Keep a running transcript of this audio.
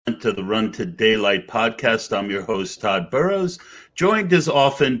To the Run to Daylight podcast. I'm your host, Todd Burrows, joined as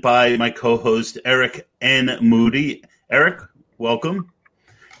often by my co-host, Eric N. Moody. Eric, welcome.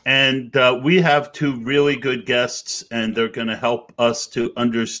 And we have two really good guests, and they're going to help us to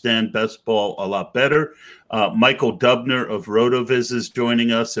understand best ball a lot better. Michael Dubner of RotoViz is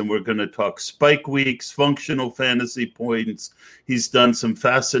joining us, and we're going to talk spike weeks, functional fantasy points. He's done some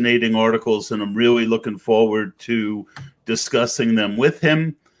fascinating articles, and I'm really looking forward to discussing them with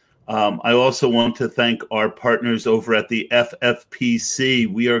him. I also want to thank our partners over at the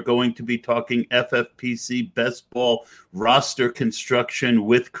FFPC. We are going to be talking FFPC best ball roster construction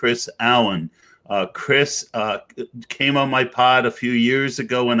with Chris Allen. Chris came on my pod a few years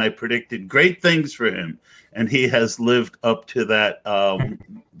ago, and I predicted great things for him, and he has lived up to that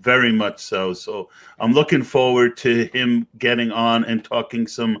very much so. So I'm looking forward to him getting on and talking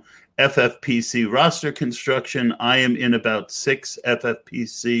some FFPC roster construction. I am in about 6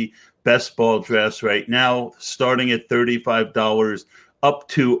 FFPC best ball drafts right now, starting at $35 up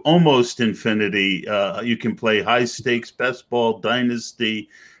to almost infinity. You can play high stakes best ball, dynasty,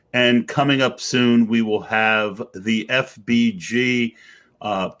 and coming up soon, we will have the FBG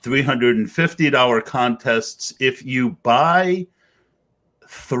 $350 contests. If you buy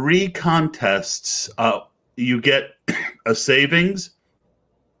 3 contests, you get a savings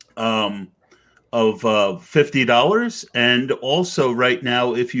of $50. And also right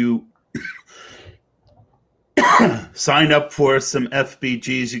now, if you sign up for some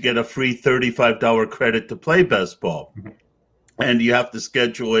FBGs, you get a free $35 credit to play best ball. And you have to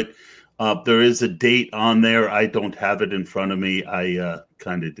schedule it. There is a date on there. I don't have it in front of me. I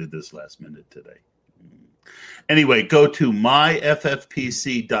kind of did this last minute today. Anyway, go to myffpc.com,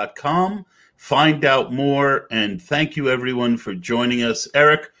 find out more, and thank you everyone for joining us.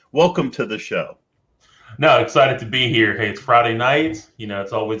 Eric, welcome to the show. No, excited to be here. Hey, it's Friday night. You know,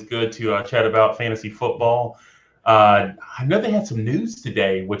 it's always good to chat about fantasy football. I know they had some news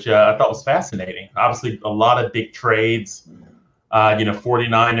today, which I thought was fascinating. Obviously, a lot of big trades.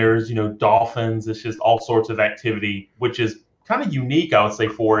 49ers, Dolphins. It's just all sorts of activity, which is kind of unique, I would say,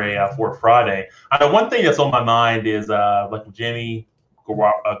 for a Friday. I know one thing that's on my mind is like Jimmy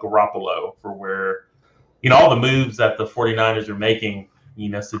Garoppolo, for where all the moves that the 49ers are making,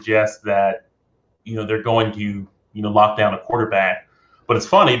 suggest that they're going to lock down a quarterback. But it's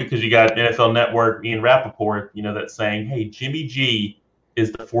funny because you got NFL Network, Ian Rappaport, that's saying, hey, Jimmy G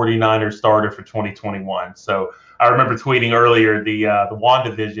is the 49ers starter for 2021. So I remember tweeting earlier the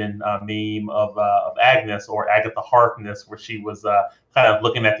WandaVision meme of Agnes, or Agatha Harkness, where she was kind of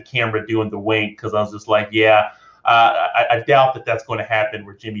looking at the camera doing the wink, because I was just like, I doubt that that's going to happen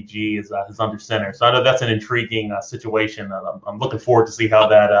where Jimmy G is under center. So I know that's an intriguing situation. I'm looking forward to see how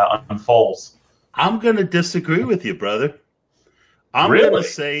that unfolds. I'm going to disagree with you, brother. I'm Really? going to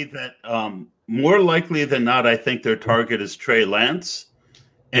say that more likely than not, I think their target is Trey Lance.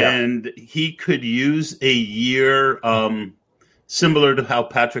 Yeah. And he could use a year similar to how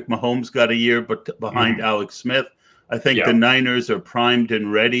Patrick Mahomes got a year but behind Alex Smith. I think the Niners are primed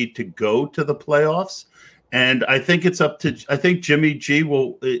and ready to go to the playoffs. And I think it's up to – I think Jimmy G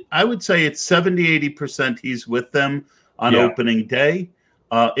will – I would say it's 70-80% he's with them on opening day.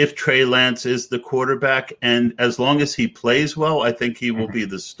 If Trey Lance is the quarterback, and as long as he plays well, I think he will be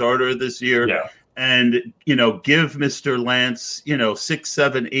the starter this year. Yeah. And, give Mr. Lance, 6,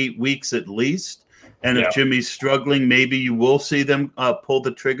 7, 8 weeks at least. And if Jimmy's struggling, maybe you will see them pull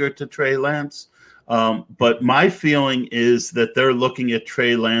the trigger to Trey Lance. But my feeling is that they're looking at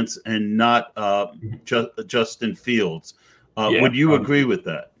Trey Lance and not Justin Fields. Would you agree with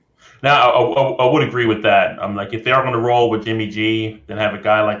that? Now, I would agree with that. I'm like, if they are going to roll with Jimmy G, then have a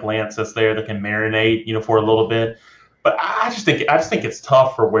guy like Lance that's there that can marinate, for a little bit. But I just think it's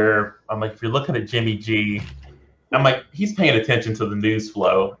tough for where I'm like, if you're looking at Jimmy G, I'm like, he's paying attention to the news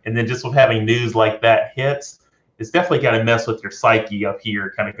flow, and then just with having news like that hits, it's definitely got to mess with your psyche up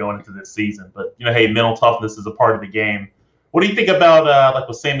here, kind of going into this season. But hey, mental toughness is a part of the game. What do you think about like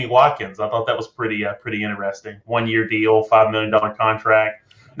with Sammy Watkins? I thought that was pretty interesting. 1-year deal, $5 million contract.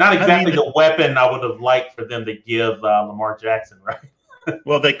 Not exactly the weapon I would have liked for them to give Lamar Jackson, right?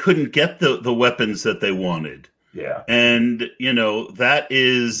 Well, they couldn't get the weapons that they wanted. Yeah. And, that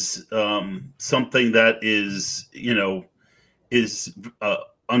is something that is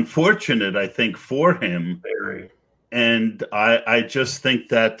unfortunate, I think, for him. Very. And I just think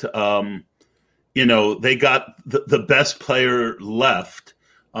that, they got the best player left.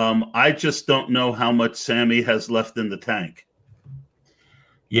 I just don't know how much Sammy has left in the tank.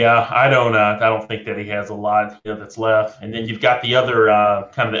 Yeah, I don't think that he has a lot that's left. And then you've got the other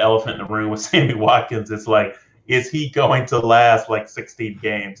kind of the elephant in the room with Sammy Watkins. It's like, is he going to last like 16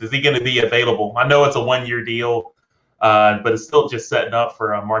 games? Is he going to be available? I know it's a 1-year deal, but it's still just setting up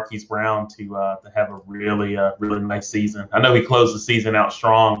for Marquise Brown to have a really nice season. I know he closed the season out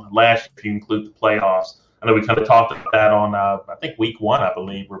strong last year if you include the playoffs. I know we kind of talked about that on, I think, week 1, I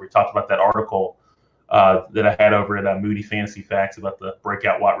believe, where we talked about that article that I had over at Moody Fantasy Facts about the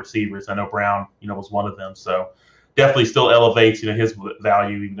breakout wide receivers. I know Brown, was one of them. So definitely still elevates, his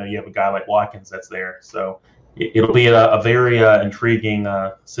value, even though you have a guy like Watkins that's there. So it'll be a very intriguing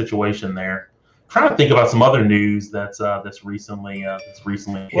situation there. Trying to think about some other news that's recently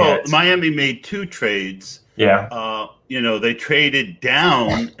hit. Well, Miami made 2 trades. Yeah. They traded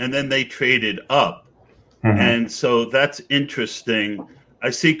down and then they traded up. Mm-hmm. And so that's interesting.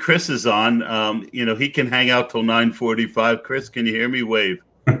 I see Chris is on. He can hang out till 9:45. Chris, can you hear me? Wave.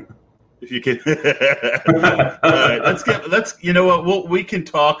 If you can. All right, we can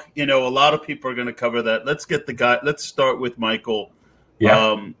talk. A lot of people are going to cover that. Let's get the guy. Let's start with Michael.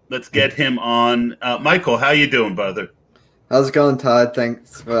 Yeah. Let's get him on. Michael, how you doing, brother? How's it going, Todd?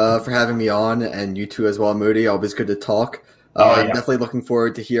 Thanks for having me on, and you too as well, Moody. Always good to talk. Definitely looking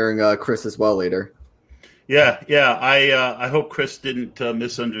forward to hearing Chris as well later. Yeah. I hope Chris didn't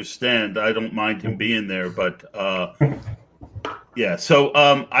misunderstand. I don't mind him being there, but yeah. So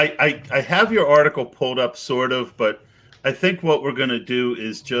I have your article pulled up, sort of, but I think what we're going to do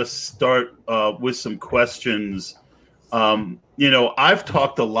is just start with some questions. I've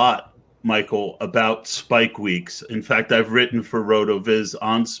talked a lot, Michael, about spike weeks. In fact, I've written for RotoViz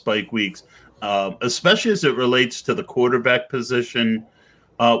on spike weeks, especially as it relates to the quarterback position.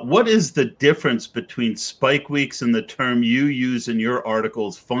 What is the difference between spike weeks and the term you use in your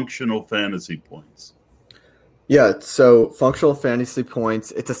articles, functional fantasy points? Yeah, so functional fantasy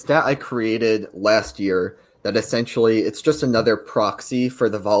points, it's a stat I created last year that essentially it's just another proxy for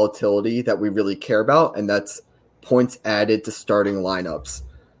the volatility that we really care about, and that's points added to starting lineups.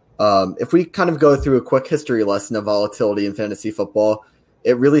 If we kind of go through a quick history lesson of volatility in fantasy football,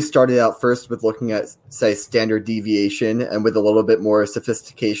 it really started out first with looking at, say, standard deviation, and with a little bit more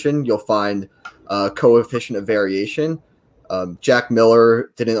sophistication, you'll find coefficient of variation. Jack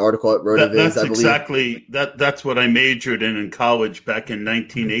Miller did an article at RotoViz. That's what I majored in college back in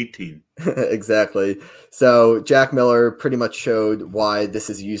 1918. Exactly. So Jack Miller pretty much showed why this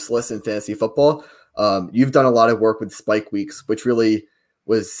is useless in fantasy football. You've done a lot of work with spike weeks, which really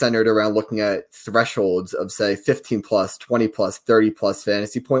was centered around looking at thresholds of, say, 15 plus, 20 plus, 30 plus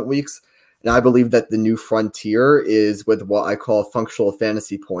fantasy point weeks. And I believe that the new frontier is with what I call functional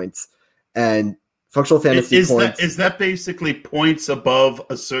fantasy points. And functional fantasy points. Is that basically points above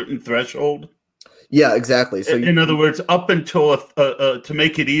a certain threshold? Yeah, exactly. So in other words, up until to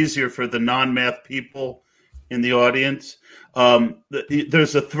make it easier for the non-math people in the audience,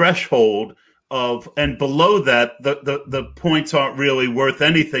 there's a threshold and below that, the points aren't really worth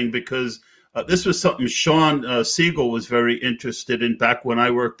anything, because this was something Sean Siegel was very interested in back when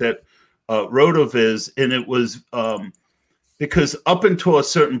I worked at RotoViz, and it was because up until a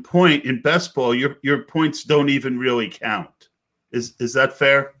certain point in best ball, your points don't even really count. Is that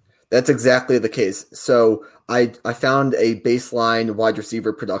fair? That's exactly the case. So I found a baseline wide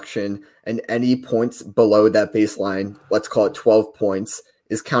receiver production, and any points below that baseline, let's call it 12 points,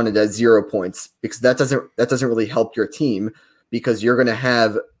 is counted as 0 points, because that doesn't really help your team, because you're going to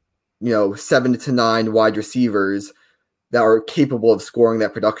have 7 to 9 wide receivers that are capable of scoring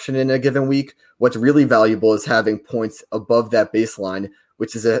that production in a given week. What's really valuable is having points above that baseline,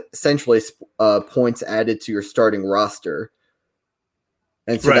 which is essentially points added to your starting roster.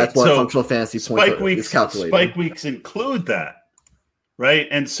 And so that's what functional fantasy points is calculated. Spike weeks include that, right?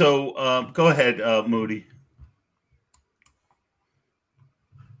 And so go ahead, Moody.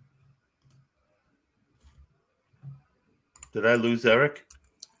 Did I lose Eric?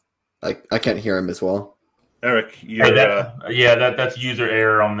 I can't hear him as well. Eric, that's user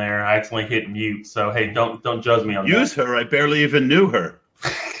error on there. I accidentally hit mute. So hey, don't judge me on that. Use her. I barely even knew her.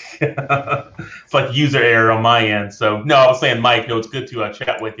 It's like user error on my end. So no, I was saying, Mike, it's good to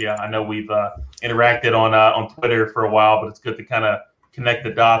chat with you. I know we've interacted on Twitter for a while, but it's good to kind of connect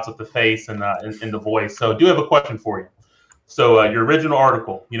the dots with the face and the voice. So I do have a question for you. So your original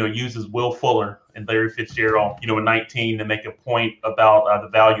article, uses Will Fuller and Larry Fitzgerald, in 19 to make a point about the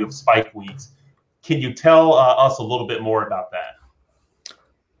value of spike weeks. Can you tell us a little bit more about that?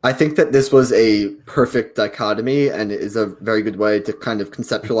 I think that this was a perfect dichotomy, and it is a very good way to kind of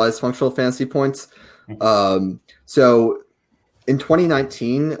conceptualize functional fantasy points. So in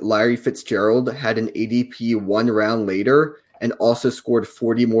 2019, Larry Fitzgerald had an ADP 1 round later and also scored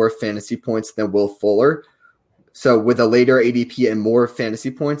 40 more fantasy points than Will Fuller. So with a later ADP and more fantasy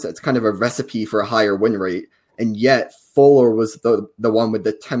points, that's kind of a recipe for a higher win rate. And yet Fuller was the one with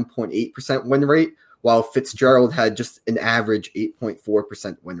the 10.8% win rate, while Fitzgerald had just an average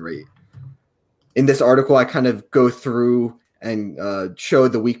 8.4% win rate. In this article, I kind of go through and show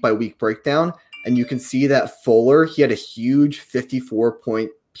the week-by-week breakdown, and you can see that Fuller, he had a huge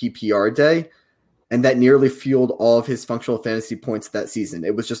 54-point PPR day, and that nearly fueled all of his functional fantasy points that season.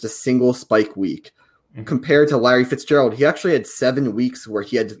 It was just a single spike week. Mm-hmm. Compared to Larry Fitzgerald, he actually had 7 weeks where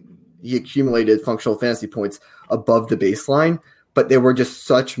he accumulated functional fantasy points above the baseline, but they were just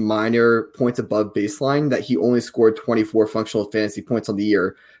such minor points above baseline that he only scored 24 functional fantasy points on the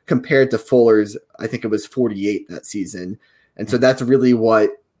year compared to Fuller's, I think it was 48 that season. And so that's really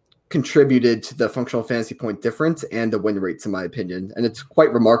what contributed to the functional fantasy point difference and the win rates, in my opinion. And it's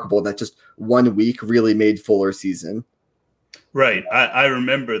quite remarkable that just 1 week really made Fuller's season. Right. I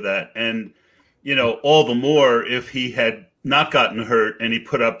remember that. And, all the more if he had not gotten hurt and he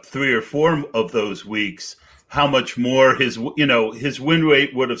put up 3 or 4 of those weeks, how much more his win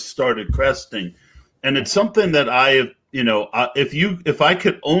rate would have started cresting. And it's something that I have, if I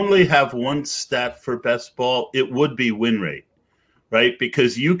could only have one stat for best ball, it would be win rate, right?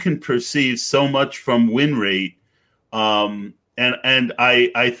 Because you can perceive so much from win rate. And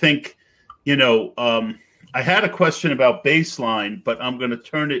I think, I had a question about baseline, but I'm going to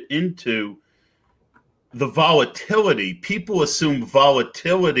turn it into the volatility. People assume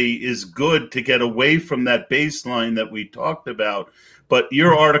volatility is good to get away from that baseline that we talked about. But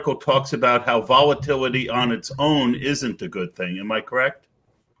your article talks about how volatility on its own isn't a good thing. Am I correct?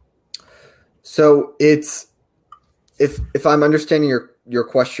 So it's, if I'm understanding your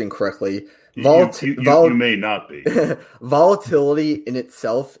question correctly, you may not be. Volatility in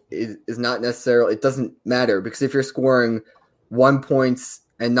itself is not necessarily, it doesn't matter, because if you're scoring 1 points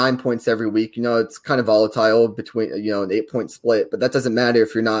and 9 points every week, it's kind of volatile between, an 8-point split, but that doesn't matter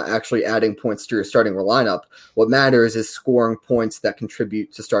if you're not actually adding points to your starting lineup. What matters is scoring points that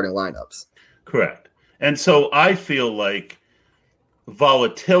contribute to starting lineups. Correct. And so I feel like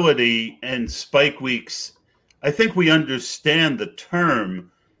volatility and spike weeks, I think we understand the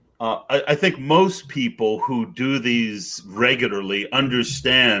term. I think most people who do these regularly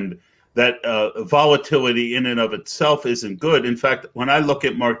understand that volatility in and of itself isn't good. In fact, when I look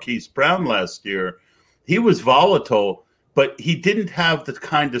at Marquise Brown last year, he was volatile, but he didn't have the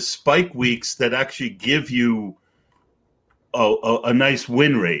kind of spike weeks that actually give you a nice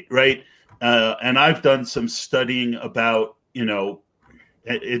win rate, right? And I've done some studying about, and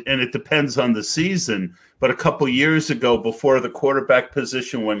it depends on the season, but a couple years ago, before the quarterback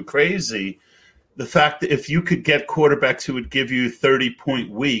position went crazy, the fact that if you could get quarterbacks who would give you 30-point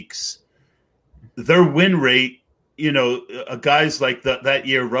weeks, their win rate, guys like that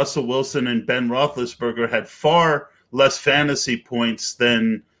year, Russell Wilson and Ben Roethlisberger had far less fantasy points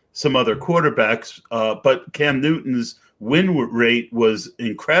than some other quarterbacks. But Cam Newton's win rate was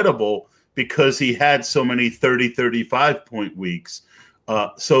incredible because he had so many 30, 35-point weeks.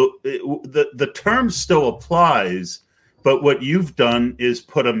 So the term still applies, but what you've done is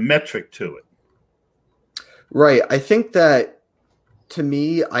put a metric to it. Right. I think that, to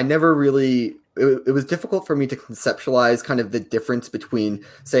me, I never really – it was difficult for me to conceptualize kind of the difference between,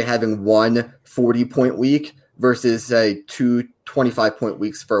 say, having one 40-point week versus, say, 2 25-point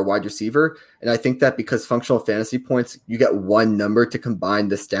weeks for a wide receiver. And I think that because functional fantasy points, you get one number to combine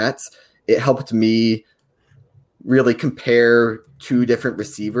the stats, it helped me really compare two different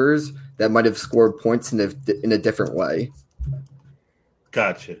receivers that might have scored points in a different way.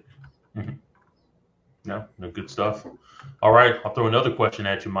 Gotcha. Mm-hmm. No, good stuff. All right, I'll throw another question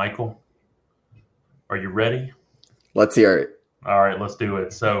at you, Michael. Are you ready? Let's hear it. All right, let's do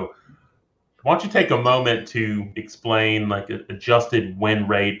it. So why don't you take a moment to explain like adjusted win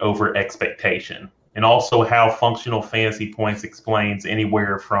rate over expectation, and also how functional fantasy points explains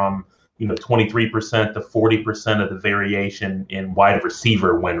anywhere from 23% to 40% of the variation in wide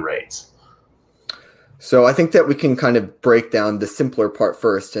receiver win rates. So I think that we can kind of break down the simpler part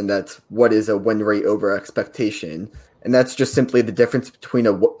first, and that's what is a win rate over expectation. And that's just simply the difference between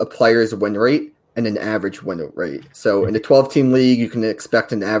a player's win rate and an average win rate. So in a 12-team league, you can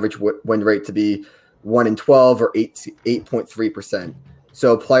expect an average win rate to be 1 in 12 or 8.3%.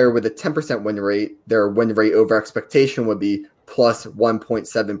 So a player with a 10% win rate, their win rate over expectation would be plus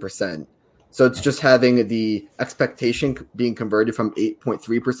 1.7%. So it's just having the expectation being converted from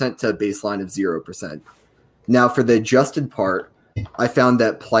 8.3% to a baseline of 0%. Now for the adjusted part, I found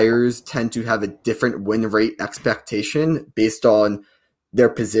that players tend to have a different win rate expectation based on their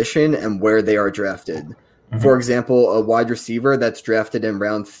position and where they are drafted. Mm-hmm. For example, a wide receiver that's drafted in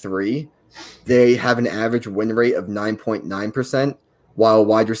round 3, they have an average win rate of 9.9%, while a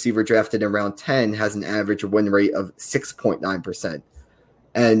wide receiver drafted in round 10 has an average win rate of 6.9%.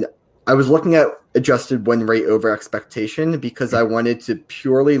 And I was looking at adjusted win rate over expectation because I wanted to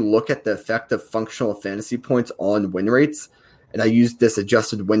purely look at the effect of functional fantasy points on win rates. And I used this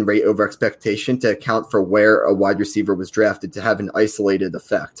adjusted win rate over expectation to account for where a wide receiver was drafted to have an isolated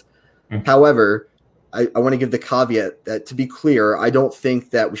effect. Mm-hmm. However, I want to give the caveat that, to be clear, I don't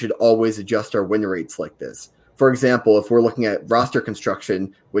think that we should always adjust our win rates like this. For example, if we're looking at roster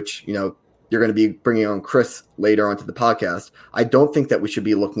construction, which, you're going to be bringing on Chris later onto the podcast, I don't think that we should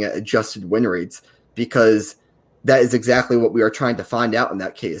be looking at adjusted win rates, because that is exactly what we are trying to find out in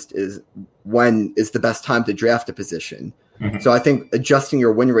that case, is when is the best time to draft a position. Mm-hmm. So I think adjusting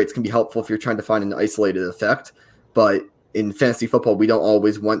your win rates can be helpful if you're trying to find an isolated effect. But in fantasy football, we don't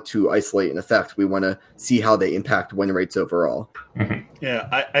always want to isolate an effect. We want to see how they impact win rates overall. Mm-hmm.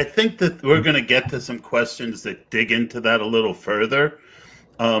 Yeah, I think that we're going to get to some questions that dig into that a little further.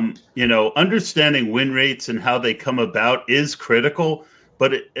 Understanding win rates and how they come about is critical,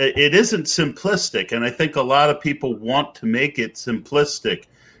 but it isn't simplistic. And I think a lot of people want to make it simplistic.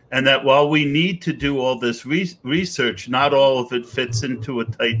 And that while we need to do all this research, not all of it fits into a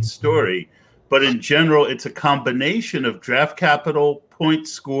tight story. But in general, it's a combination of draft capital,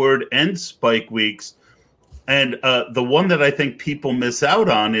 points scored, and spike weeks. And the one that I think people miss out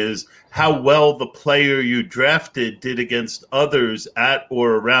on is how well the player you drafted did against others at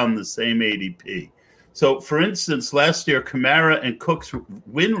or around the same ADP. So, for instance, last year, Kamara and Cook's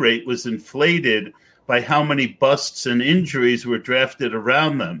win rate was inflated by how many busts and injuries were drafted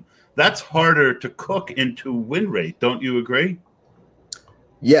around them. That's harder to cook into win rate. Don't you agree?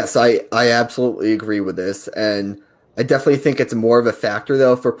 Yes, I absolutely agree with this. And I definitely think it's more of a factor,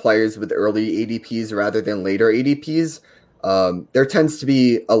 though, for players with early ADPs rather than later ADPs. There tends to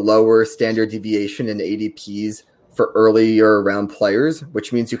be a lower standard deviation in ADPs for earlier round players,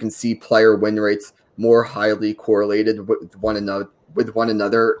 which means you can see player win rates more highly correlated with one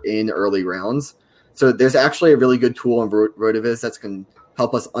another in early rounds. So there's actually a really good tool in Rotoviz that can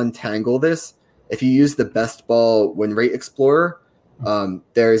help us untangle this. If you use the Best Ball Win Rate Explorer,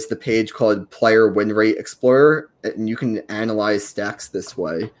 there's the page called Player Win Rate Explorer, and you can analyze stacks this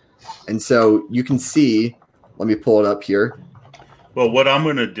way. And so you can see, let me pull it up here. Well, what I'm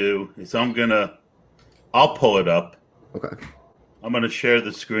going to do is I'll pull it up. Okay. I'm going to share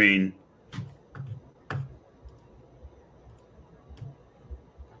the screen.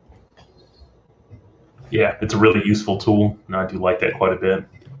 Yeah, it's a really useful tool, and I do like that quite a bit.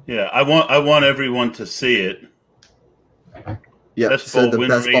 Yeah, I want everyone to see it. Yeah, Best Ball Win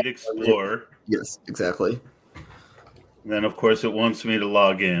Rate Explorer. Yes, exactly. And then, of course, it wants me to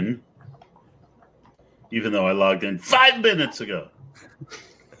log in, even though I logged in 5 minutes ago.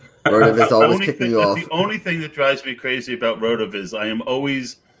 Rotoviz always kicking you off. The only thing that drives me crazy about Rotoviz, I am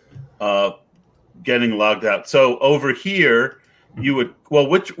always getting logged out. So over here, you would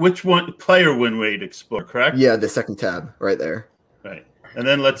which one? Player Win Rate Explorer, correct? Yeah, the second tab right there. Right, and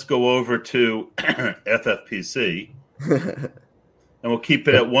then let's go over to FFPC. And we'll keep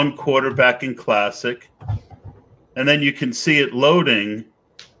it at one quarterback in Classic. And then you can see it loading.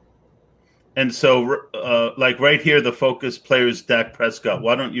 And so, like right here, the focus player is Dak Prescott.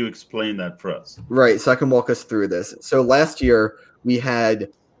 Why don't you explain that for us? Right, so I can walk us through this. So last year, we had,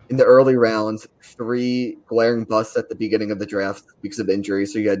 in the early rounds, 3 glaring busts at the beginning of the draft because of injury.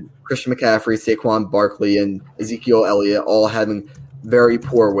 So you had Christian McCaffrey, Saquon Barkley, and Ezekiel Elliott all having very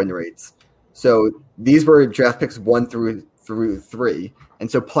poor win rates. So these were draft picks 1 through 3.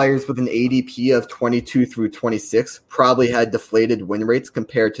 And so players with an ADP of 22 through 26 probably had deflated win rates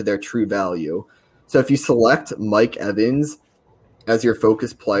compared to their true value. So if you select Mike Evans as your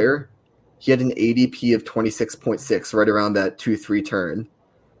focus player, he had an ADP of 26.6, right around that 2-3 turn.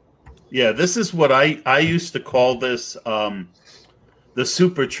 Yeah, this is what I used to call this the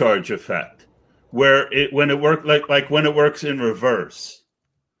supercharge effect, where when it works like when it works in reverse.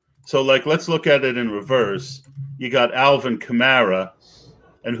 So let's look at it in reverse. You got Alvin Kamara,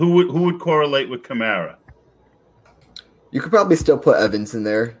 and who would correlate with Kamara? You could probably still put Evans in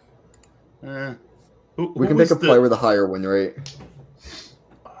there. We can pick a player with a higher win rate.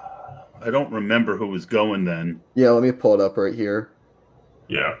 I don't remember who was going then. Yeah, let me pull it up right here.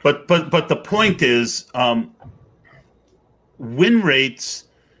 Yeah, but the point is, win rates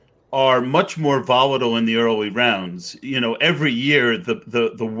are much more volatile in the early rounds. Every year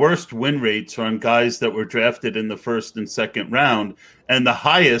the worst win rates are on guys that were drafted in the first and second round, and the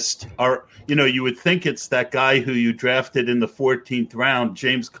highest are, you would think it's that guy who you drafted in the 14th round,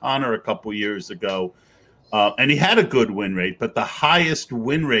 James Conner, a couple years ago, and he had a good win rate, but the highest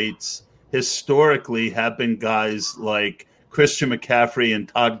win rates historically have been guys like Christian McCaffrey and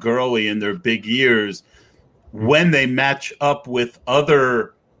Todd Gurley in their big years when they match up with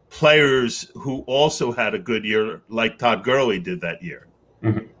other players who also had a good year, like Todd Gurley did that year.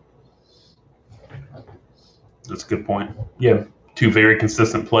 Mm-hmm. That's a good point. Yeah, two very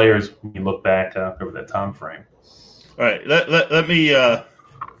consistent players when you look back over that time frame. All right, let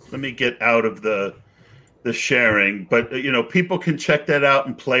me get out of the sharing, but people can check that out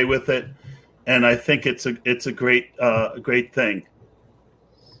and play with it, and I think it's a great thing.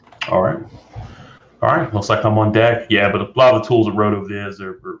 All right. Looks like I'm on deck. Yeah, but a lot of the tools at RotoViz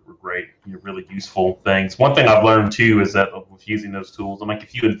are great. Really useful things. One thing I've learned too is that with using those tools, I'm like,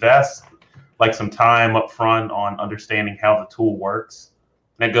 if you invest like some time up front on understanding how the tool works,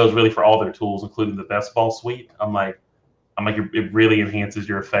 and that goes really for all their tools, including the best ball suite. I'm like, it really enhances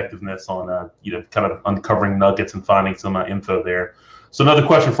your effectiveness on kind of uncovering nuggets and finding some info there. So another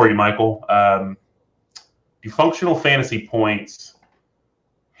question for you, Michael. Do functional fantasy points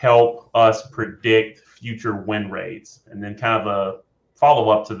help us predict future win rates? And then kind of a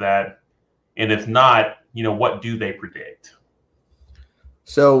follow-up to that, and if not, what do they predict?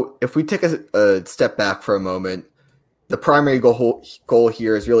 So if we take a step back for a moment, the primary goal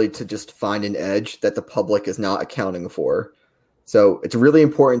here is really to just find an edge that the public is not accounting for. So it's really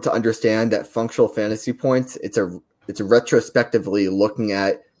important to understand that functional fantasy points, it's retrospectively looking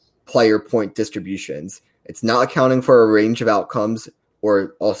at player point distributions. It's not accounting for a range of outcomes,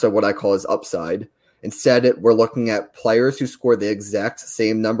 or also what I call as upside. Instead, we're looking at players who score the exact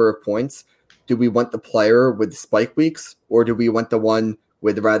same number of points. Do we want the player with spike weeks, or do we want the one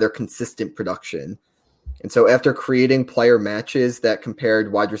with rather consistent production? And so after creating player matches that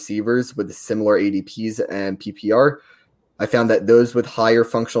compared wide receivers with similar ADPs and PPR, I found that those with higher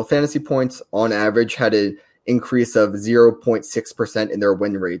functional fantasy points on average had an increase of 0.6% in their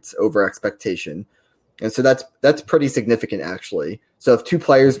win rates over expectation. And so that's pretty significant, actually. So if two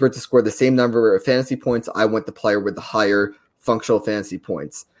players were to score the same number of fantasy points, I want the player with the higher functional fantasy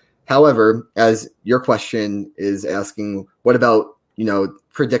points. However, as your question is asking, what about,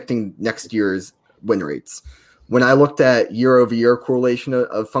 predicting next year's win rates? When I looked at year-over-year correlation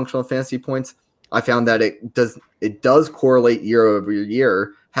of functional fantasy points, I found that it does correlate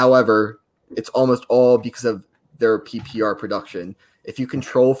year-over-year. However, it's almost all because of their PPR production. If you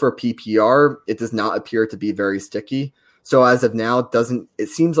control for PPR, it does not appear to be very sticky. So as of now, it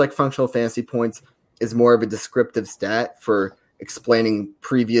seems like functional fantasy points is more of a descriptive stat for explaining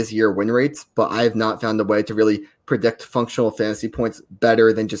previous year win rates, but I have not found a way to really predict functional fantasy points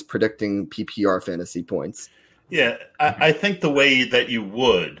better than just predicting PPR fantasy points. Yeah, I think the way that you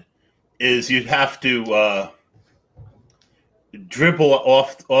would is you'd have to dribble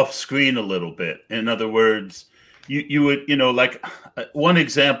off screen a little bit. In other words, you would, like one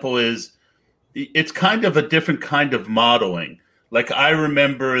example is it's kind of a different kind of modeling. Like I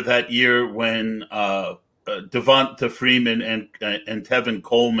remember that year when Devonta Freeman and Tevin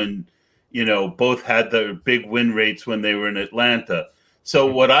Coleman, both had their big win rates when they were in Atlanta. So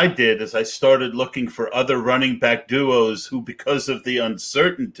what I did is I started looking for other running back duos who, because of the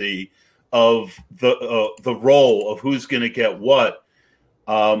uncertainty of the role of who's going to get what,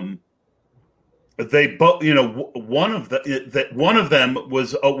 they both, one of them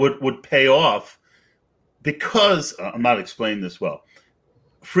was would pay off because I'm not explaining this well.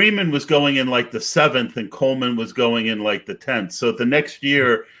 Freeman was going in like the 7th and Coleman was going in like the 10th. So the next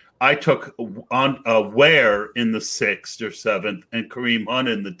year I took on Ware in the 6th or 7th and Kareem Hunt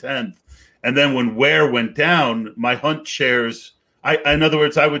in the 10th. And then when Ware went down, my Hunt shares, in other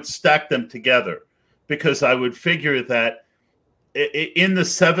words, I would stack them together because I would figure that in the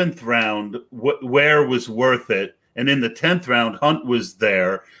 7th round, Ware was worth it. And in the 10th round, Hunt was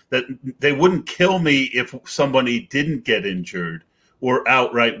there, that they wouldn't kill me if somebody didn't get injured or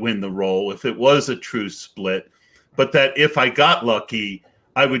outright win the role if it was a true split, but that if I got lucky,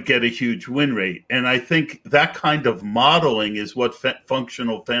 I would get a huge win rate. And I think that kind of modeling is what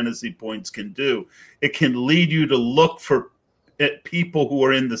functional fantasy points can do. It can lead you to look for people who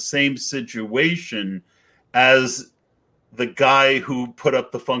are in the same situation as the guy who put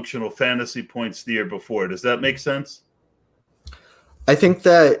up the functional fantasy points the year before. Does that make sense? I think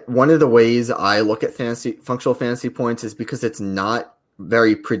that one of the ways I look at functional fantasy points is because it's not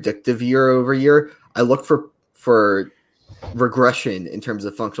very predictive year over year. I look for regression in terms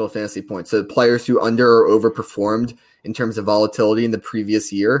of functional fantasy points. So players who under or overperformed in terms of volatility in the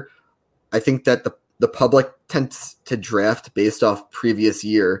previous year. I think that the public tends to draft based off previous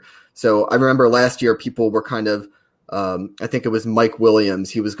year. So I remember last year people were kind of, I think it was Mike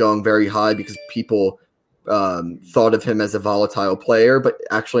Williams. He was going very high because people thought of him as a volatile player, but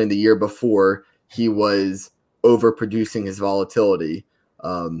actually in the year before he was overproducing his volatility.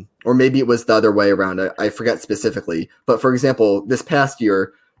 Or maybe it was the other way around. I forget specifically. But for example, this past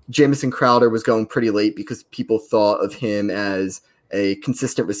year, Jamison Crowder was going pretty late because people thought of him as a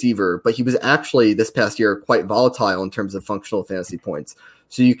consistent receiver, but he was actually this past year quite volatile in terms of functional fantasy points.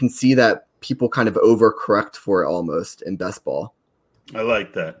 So you can see that people kind of overcorrect for it almost in best ball. I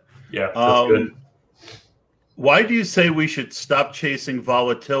like that. Yeah, that's good. Why do you say we should stop chasing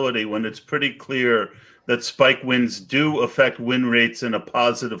volatility when it's pretty clear that spike wins do affect win rates in a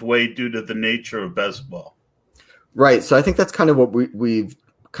positive way due to the nature of best ball? Right. So I think that's kind of what we've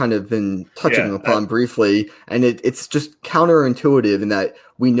kind of been touching upon briefly, and it's just counterintuitive in that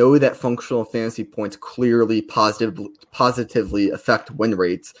we know that functional fantasy points clearly positively affect win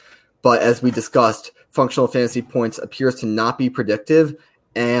rates, but as we discussed, functional fantasy points appears to not be predictive,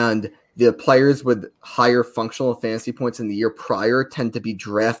 and the players with higher functional fantasy points in the year prior tend to be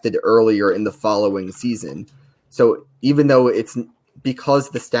drafted earlier in the following season. So even though it's because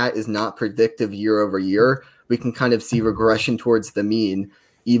the stat is not predictive year over year, we can kind of see regression towards the mean,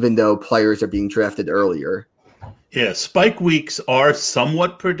 even though players are being drafted earlier. Yeah, spike weeks are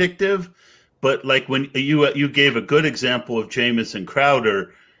somewhat predictive, but like when you gave a good example of Jamison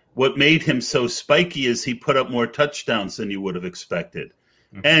Crowder, what made him so spiky is he put up more touchdowns than you would have expected.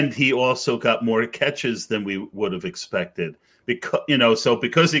 Mm-hmm. And he also got more catches than we would have expected.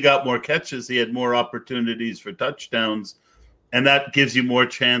 Because he got more catches, he had more opportunities for touchdowns, and that gives you more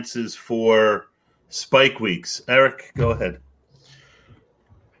chances for spike weeks. Eric, go ahead.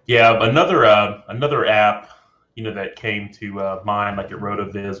 Yeah, another app, that came to mind, like at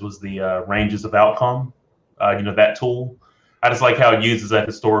RotoViz, was the ranges of outcome. That tool. I just like how it uses that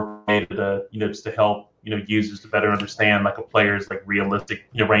historical data to, just to help, users to better understand like a player's like realistic,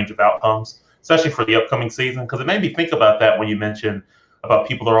 range of outcomes, especially for the upcoming season. Because it made me think about that when you mentioned about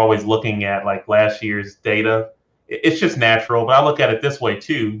people are always looking at like last year's data. It's just natural, but I look at it this way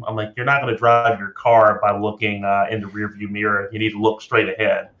too. I'm like, you're not going to drive your car by looking in the rearview mirror. You need to look straight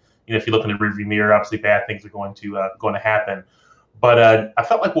ahead. If you look in the rearview mirror, obviously bad things are going to happen. But I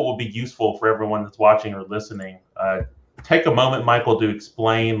felt like what would be useful for everyone that's watching or listening, take a moment, Michael, to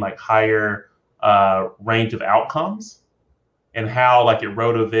explain like higher range of outcomes and how like at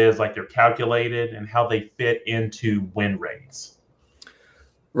RotoViz, like they're calculated and how they fit into win rates.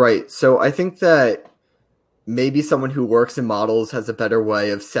 Right. So I think that maybe someone who works in models has a better way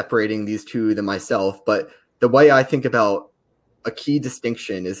of separating these two than myself. But the way I think about a key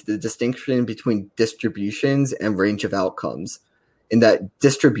distinction is the distinction between distributions and range of outcomes, in that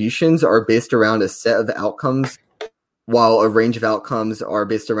distributions are based around a set of outcomes while a range of outcomes are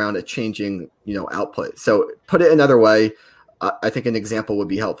based around a changing, output. So put it another way, I think an example would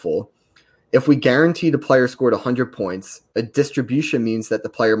be helpful. If we guarantee the player scored 100 points, a distribution means that the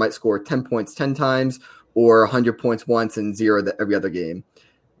player might score 10 points 10 times or 100 points once and 0 every other game.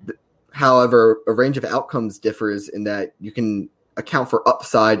 However, a range of outcomes differs in that you can account for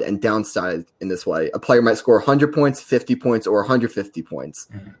upside and downside in this way. A player might score 100 points, 50 points, or 150 points.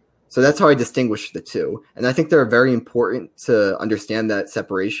 Mm-hmm. So that's how I distinguish the two. And I think they're very important to understand that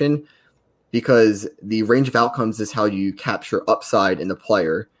separation, because the range of outcomes is how you capture upside in a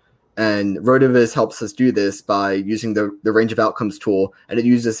player. And RotoViz helps us do this by using the range of outcomes tool, and it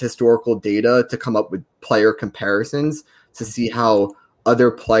uses historical data to come up with player comparisons to see how other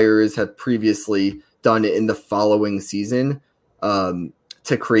players have previously done it in the following season,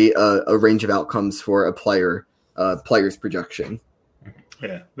 to create a range of outcomes for a player's projection.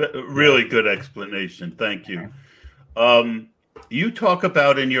 Yeah, really good explanation. Thank you. You talk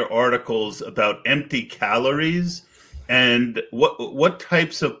about in your articles about empty calories and what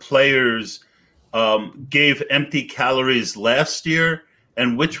types of players gave empty calories last year,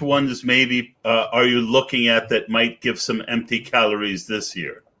 and which ones maybe are you looking at that might give some empty calories this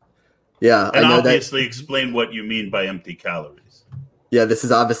year? Yeah, and obviously explain what you mean by empty calories. Yeah, this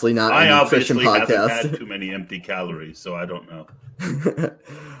is obviously not a nutrition podcast. I obviously haven't had too many empty calories, so I don't know.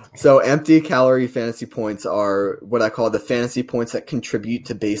 So empty calorie fantasy points are what I call the fantasy points that contribute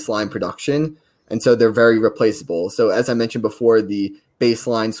to baseline production. And so they're very replaceable. So as I mentioned before, the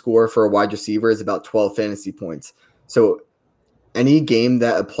baseline score for a wide receiver is about 12 fantasy points. So any game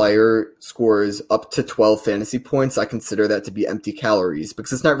that a player scores up to 12 fantasy points, I consider that to be empty calories,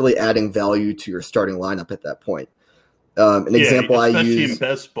 because it's not really adding value to your starting lineup at that point. Example I use, especially in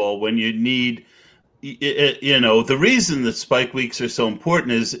best ball, when you need, the reason that spike weeks are so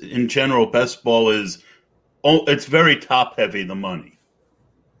important is, in general, best ball it's very top heavy, the money.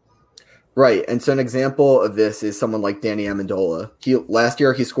 Right. And so an example of this is someone like Danny Amendola. Last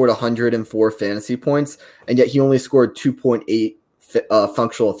year he scored 104 fantasy points, and yet he only scored 2.8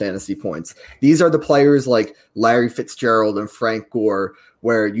 functional fantasy points. These are the players like Larry Fitzgerald and Frank Gore,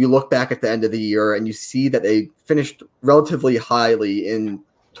 where you look back at the end of the year and you see that they finished relatively highly in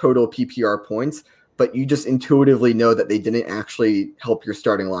total PPR points, but you just intuitively know that they didn't actually help your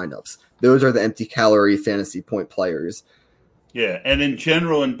starting lineups. Those are the empty calorie fantasy point players. Yeah, and in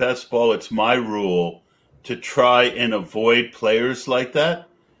general in best ball, it's my rule to try and avoid players like that.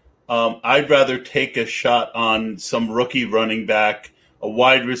 I'd rather take a shot on some rookie running back, a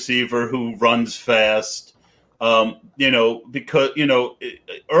wide receiver who runs fast, because,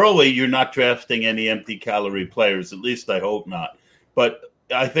 early you're not drafting any empty calorie players. At least I hope not. But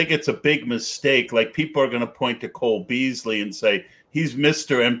I think it's a big mistake. Like, people are going to point to Cole Beasley and say he's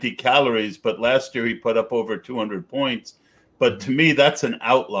Mr. Empty Calories, but last year he put up over 200 points. But to me, that's an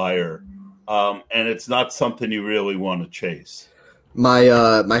outlier, and it's not something you really want to chase.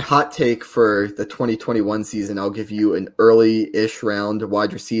 My hot take for the 2021 season, I'll give you an early-ish round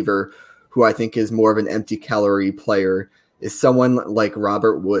wide receiver who I think is more of an empty calorie player, is someone like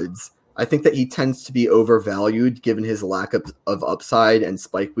Robert Woods. I think that he tends to be overvalued given his lack of upside and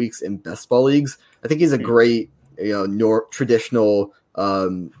spike weeks in best ball leagues. I think he's a great, traditional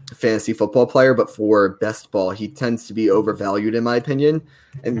fantasy football player, but for best ball, he tends to be overvalued in my opinion.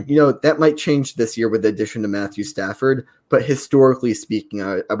 And, that might change this year with the addition to Matthew Stafford. But historically speaking,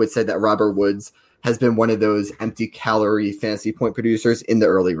 I would say that Robert Woods has been one of those empty calorie fantasy point producers in the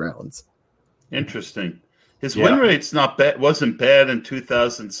early rounds. Interesting. His win rate's wasn't bad in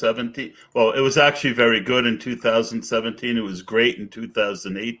 2017. Well, it was actually very good in 2017. It was great in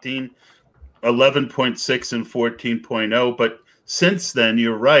 2018. 11.6 and 14.0. But since then,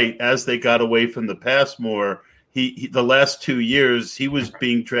 you're right, as they got away from the pass more, he the last 2 years, he was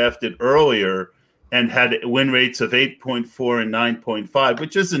being drafted earlier and had win rates of 8.4 and 9.5,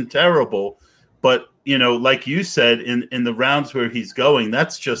 which isn't terrible. But, like you said, in the rounds where he's going,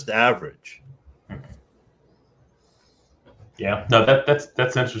 that's just average. Yeah, no,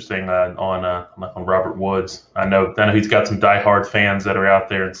 that's interesting on Robert Woods. I know he's got some diehard fans that are out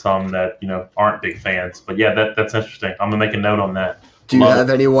there and some that aren't big fans. But yeah, that's interesting. I'm gonna make a note on that. Do you have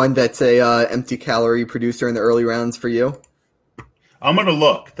anyone that's a empty calorie producer in the early rounds for you? I'm gonna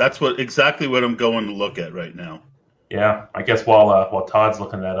look. That's exactly what I'm going to look at right now. Yeah, I guess while Todd's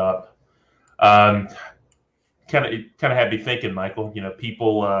looking that up, kind of had me thinking, Michael.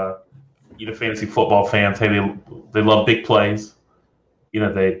 People. Fantasy football fans, hey, they love big plays. They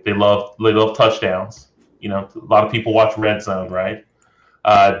love touchdowns. A lot of people watch Red Zone, right?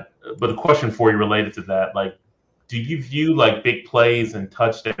 But a question for you related to that, like, do you view like big plays and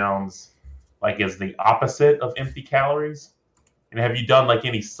touchdowns like as the opposite of empty calories? And have you done like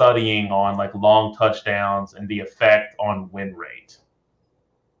any studying on like long touchdowns and the effect on win rate?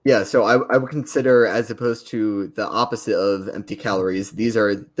 Yeah, so I would consider, as opposed to the opposite of empty calories, these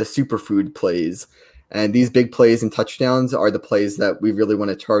are the superfood plays. And these big plays and touchdowns are the plays that we really want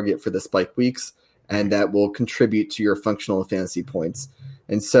to target for the spike weeks and that will contribute to your functional fantasy points.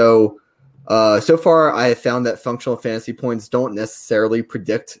 And so far I have found that functional fantasy points don't necessarily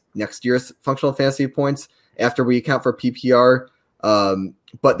predict next year's functional fantasy points after we account for PPR.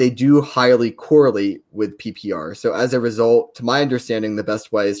 But they do highly correlate with PPR. So as a result, to my understanding, the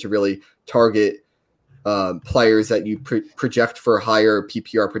best way is to really target players that you project for higher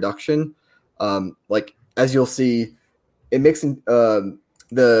PPR production. Like, as you'll see, it makes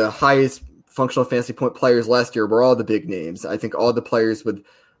the highest functional fantasy point players last year were all the big names. I think all the players with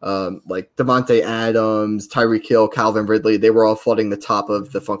like Devontae Adams, Tyreek Hill, Calvin Ridley, they were all flooding the top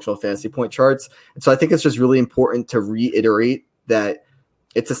of the functional fantasy point charts. And so I think it's just really important to reiterate that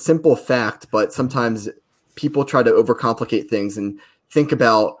it's a simple fact, but sometimes people try to overcomplicate things and think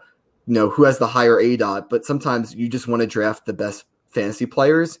about, who has the higher ADOT, but sometimes you just want to draft the best fantasy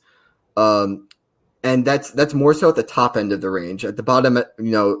players. And that's more so at the top end of the range. At the bottom,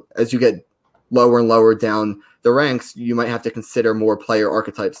 as you get lower and lower down the ranks, you might have to consider more player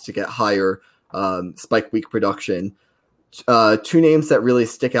archetypes to get higher spike week production. Two names that really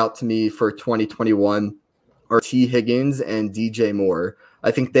stick out to me for 2021 are T. Higgins and DJ Moore.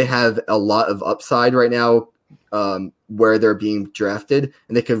 I think they have a lot of upside right now where they're being drafted,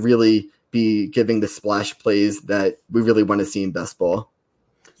 and they could really be giving the splash plays that we really want to see in best ball.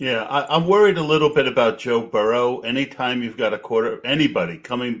 Yeah, I'm worried a little bit about Joe Burrow. Anytime you've got anybody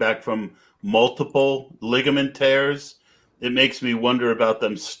coming back from multiple ligament tears, it makes me wonder about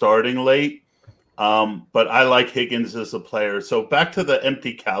them starting late. But I like Higgins as a player. So back to the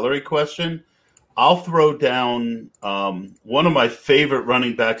empty calorie question. I'll throw down one of my favorite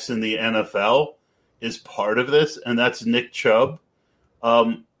running backs in the NFL is part of this, and that's Nick Chubb.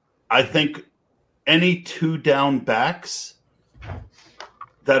 I think any two down backs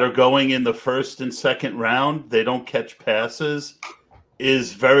that are going in the first and second round, they don't catch passes,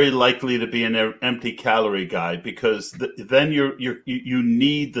 is very likely to be an empty calorie guy, because then you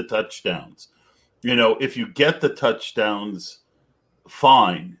need the touchdowns. If you get the touchdowns,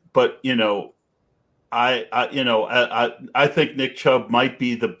 fine. But I think Nick Chubb might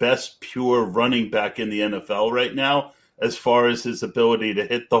be the best pure running back in the NFL right now, as far as his ability to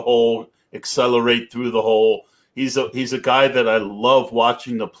hit the hole, accelerate through the hole. He's a guy that I love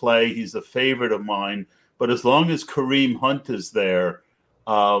watching the play. He's a favorite of mine. But as long as Kareem Hunt is there,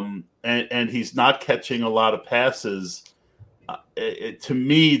 and he's not catching a lot of passes, to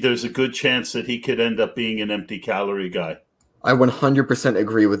me, there's a good chance that he could end up being an empty calorie guy. I 100%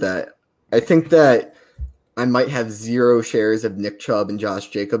 agree with that. I think that I might have 0 shares of Nick Chubb and Josh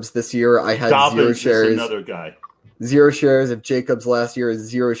Jacobs this year. I had Dobbins 0 shares. Is another guy. 0 shares of Jacobs last year,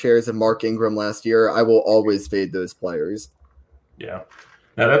 0 shares of Mark Ingram last year. I will always fade those players. Yeah.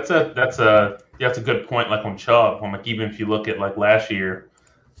 Now that's a good point. Like on Chubb, like even if you look at like last year,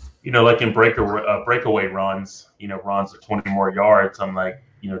 like in breakaway runs, runs at 20 more yards. I'm like,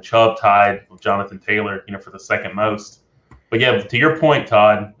 Chubb tied with Jonathan Taylor, for the second most. But yeah, to your point,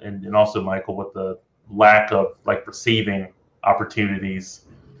 Todd, and also Michael, with the lack of like receiving opportunities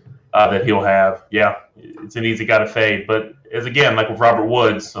that he'll have, yeah, it's an easy guy to fade. But as again, like with Robert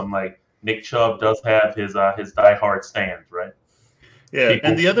Woods, I'm like, Nick Chubb does have his diehard stands, right? Yeah, people.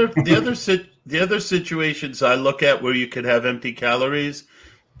 And the other situations I look at where you could have empty calories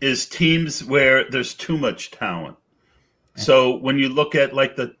is teams where there's too much talent. So when you look at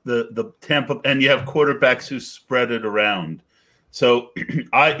like the Tampa, and you have quarterbacks who spread it around. So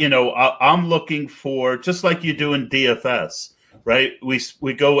I'm looking for, just like you do in DFS, right?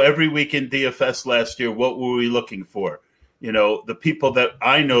 We go every week in DFS last year. What were we looking for? The people that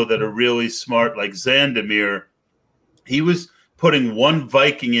I know that are really smart, like Zandamir, he was putting one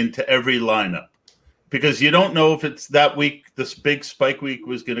Viking into every lineup, because you don't know if it's that week, this big spike week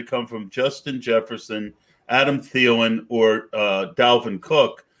was going to come from Justin Jefferson, Adam Thielen, or Dalvin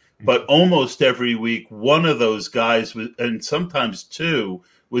Cook. But almost every week, one of those guys, and sometimes two,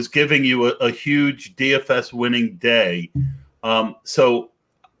 was giving you a huge DFS winning day. So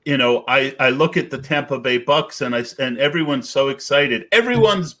I look at the Tampa Bay Bucks, and everyone's so excited.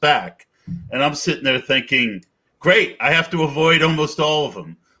 Everyone's back. And I'm sitting there thinking, great, I have to avoid almost all of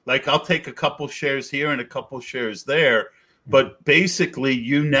them. Like, I'll take a couple shares here and a couple shares there. But basically,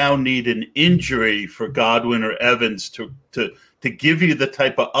 you now need an injury for Godwin or Evans to give you the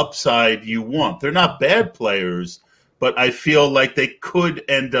type of upside you want. They're not bad players, but I feel like they could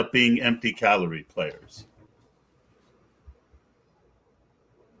end up being empty calorie players.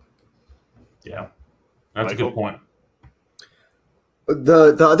 Yeah, that's Michael? A good point.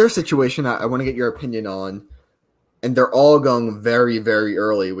 The other situation I want to get your opinion on, and they're all going very, very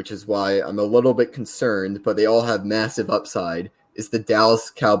early, which is why I'm a little bit concerned, but they all have massive upside, is the Dallas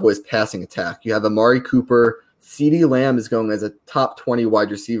Cowboys passing attack. You have Amari Cooper. CeeDee Lamb is going as a top 20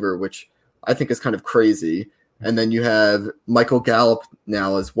 wide receiver, which I think is kind of crazy. And then you have Michael Gallup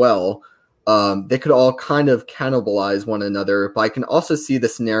now as well. They could all kind of cannibalize one another, but I can also see the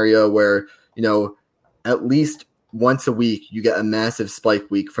scenario where, at least once a week, you get a massive spike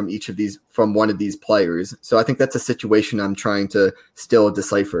week from one of these players. So I think that's a situation I'm trying to still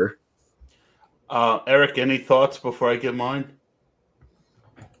decipher. Eric, any thoughts before I give mine?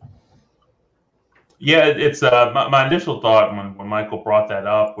 Yeah, it's my initial thought when Michael brought that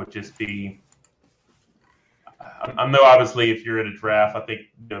up would just be, I know obviously if you're in a draft, I think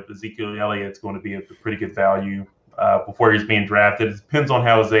Ezekiel Elliott's going to be a pretty good value before he's being drafted. It depends on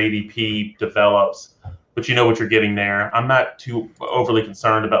how his ADP develops, but you know what you're getting there. I'm not too overly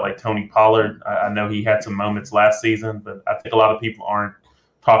concerned about like Tony Pollard. I know he had some moments last season, but I think a lot of people aren't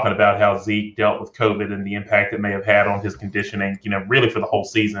talking about how Zeke dealt with COVID and the impact it may have had on his conditioning, really for the whole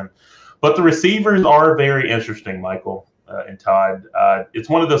season. But the receivers are very interesting, Michael and Todd. It's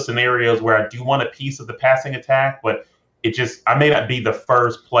one of those scenarios where I do want a piece of the passing attack, but I may not be the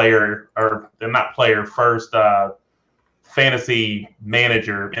first first fantasy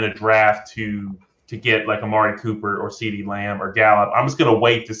manager in a draft to get like Amari Cooper or CeeDee Lamb or Gallup. I'm just going to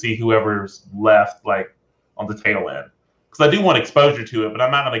wait to see whoever's left like on the tail end, because I do want exposure to it, but I'm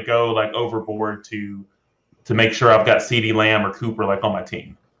not going to go like overboard to make sure I've got CeeDee Lamb or Cooper like on my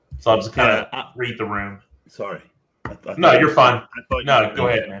team. So I'll just kind of read the room. Sorry. No, you're fine. No, go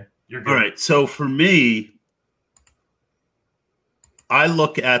ahead, man. You're good. All right. So for me, I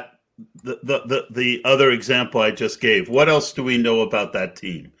look at the other example I just gave. What else do we know about that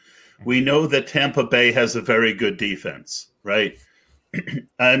team? We know that Tampa Bay has a very good defense, right?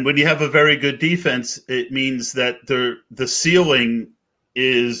 And when you have a very good defense, it means that the ceiling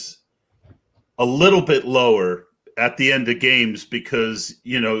is a little bit lower at the end of games because,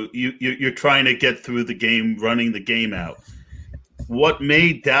 you're trying to get through the game, running the game out. What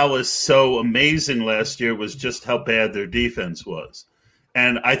made Dallas so amazing last year was just how bad their defense was.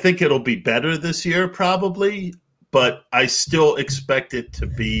 And I think it'll be better this year probably, but I still expect it to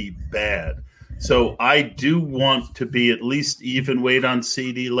be bad. So I do want to be at least even weight on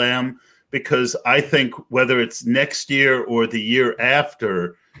CeeDee Lamb because I think whether it's next year or the year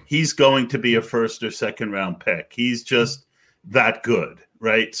after, he's going to be a first or second round pick. He's just that good,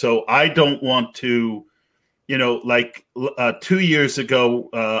 right? So I don't want to, 2 years ago,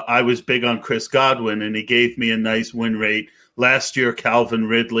 I was big on Chris Godwin and he gave me a nice win rate. Last year, Calvin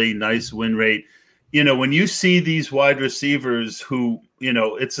Ridley, nice win rate. When you see these wide receivers who,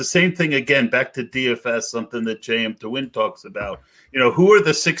 it's the same thing again, back to DFS, something that JM to Win talks about. Who are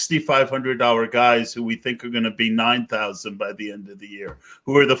the $6,500 guys who we think are going to be $9,000 by the end of the year?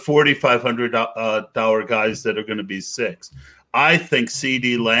 Who are the $4,500 guys that are going to be $6,000? I think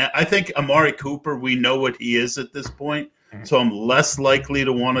CeeDee Lamb. I think Amari Cooper, we know what he is at this point, so I'm less likely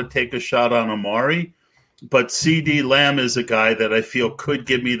to want to take a shot on Amari. But CeeDee Lamb is a guy that I feel could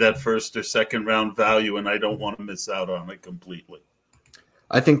give me that first or second round value, and I don't want to miss out on it completely.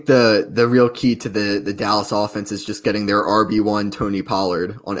 I think the real key to the Dallas offense is just getting their RB1 Tony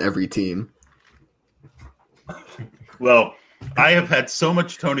Pollard on every team. Well, I have had so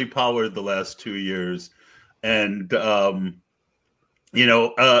much Tony Pollard the last 2 years, and I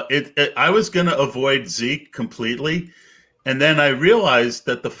was going to avoid Zeke completely. And then I realized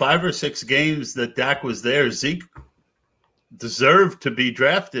that the 5 or 6 games that Dak was there, Zeke deserved to be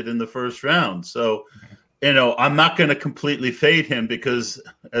drafted in the first round. So, I'm not going to completely fade him because,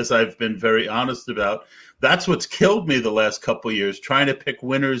 as I've been very honest about, that's what's killed me the last couple of years, trying to pick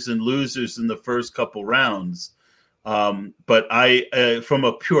winners and losers in the first couple rounds. But from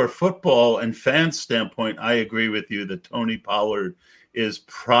a pure football and fan standpoint, I agree with you that Tony Pollard is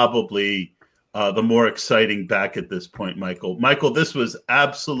probably the more exciting back at this point, Michael. Michael, this was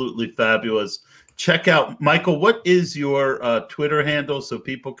absolutely fabulous. Check out, Michael, what is your Twitter handle so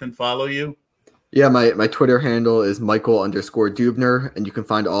people can follow you? Yeah, my Twitter handle is Michael_Dubner, and you can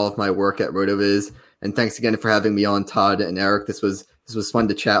find all of my work at RotoViz. And thanks again for having me on, Todd and Eric. This was fun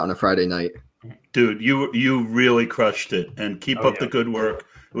to chat on a Friday night. Dude, you really crushed it, and keep up the good work.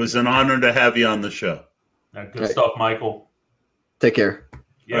 It was an honor to have you on the show. Good stuff, Michael. Take care.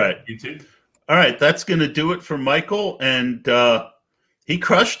 Yeah, all right. You too. All right, that's going to do it for Michael, and he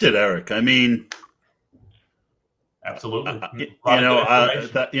crushed it, Eric. I mean, absolutely.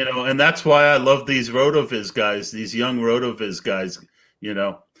 And that's why I love these RotoViz guys, these young RotoViz guys.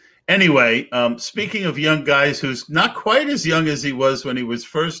 Anyway, speaking of young guys, who's not quite as young as he was when he was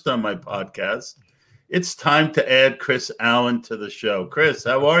first on my podcast, it's time to add Chris Allen to the show. Chris,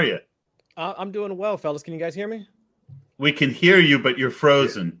 how are you? I'm doing well, fellas. Can you guys hear me? We can hear you, but you're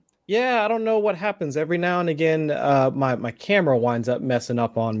frozen. Yeah, I don't know what happens. Every now and again, my camera winds up messing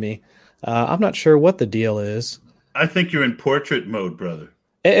up on me. I'm not sure what the deal is. I think you're in portrait mode, brother.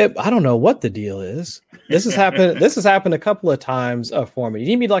 I don't know what the deal is. This has happened. This has happened a couple of times for me. You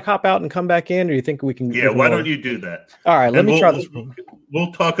need me to hop out and come back in, or you think we can? Yeah, why don't you do that? All right, let me try this.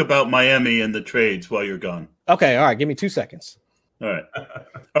 We'll talk about Miami and the trades while you're gone. Okay, all right. Give me 2 seconds. All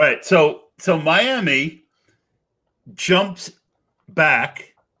right. So Miami jumps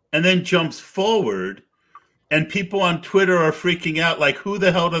back and then jumps forward, and people on Twitter are freaking out like, who the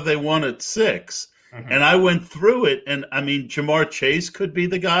hell do they want at 6? Mm-hmm. And I went through it, and I mean, Jamar Chase could be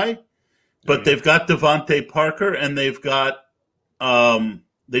the guy, but they've got Devontae Parker, and they've got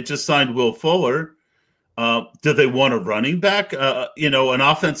they just signed Will Fuller. Do they want a running back? An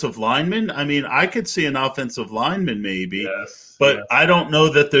offensive lineman? I mean, I could see an offensive lineman maybe, but I don't know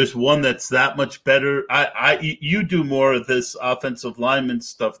that there's one that's that much better. You do more of this offensive lineman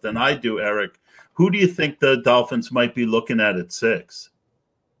stuff than I do, Eric. Who do you think the Dolphins might be looking at 6?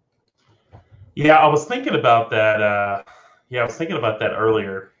 Yeah, I was thinking about that. I was thinking about that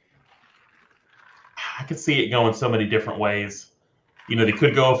earlier. I could see it going so many different ways. They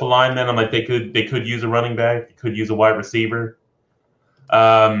could go with a lineman. I'm like, they could use a running back. They could use a wide receiver.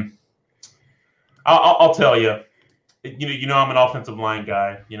 I'll tell you. I'm an offensive line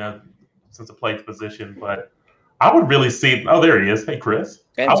guy. Since I played the position, but I would really see. Oh, there he is. Hey, Chris.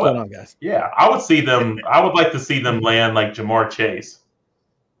 Hey, what's going on, guys? Yeah, I would see them. I would like to see them land like Jamar Chase.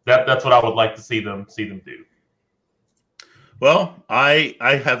 That's what I would like to see them do. Well, I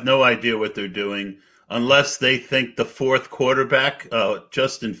have no idea what they're doing unless they think the 4th quarterback,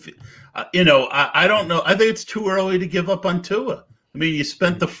 Justin. I don't know. I think it's too early to give up on Tua. I mean, you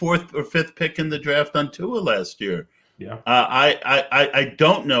spent the 4th or 5th pick in the draft on Tua last year. Yeah. I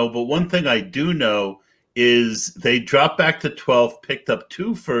don't know, but one thing I do know is they dropped back to 12, picked up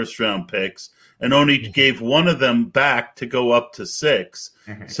 2 first-round picks, and only gave one of them back to go up to 6.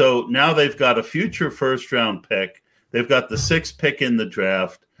 Mm-hmm. So now they've got a future first-round pick. They've got the 6th pick in the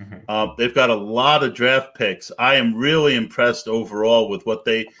draft. Mm-hmm. They've got a lot of draft picks. I am really impressed overall with what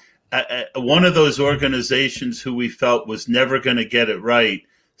they one of those organizations who we felt was never going to get it right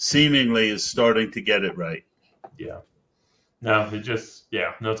seemingly is starting to get it right. Yeah. No,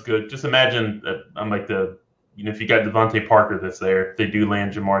 it's good. Just imagine that I'm like if you got Devontae Parker that's there, if they do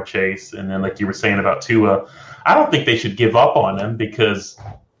land Jamar Chase, and then like you were saying about Tua, I don't think they should give up on him because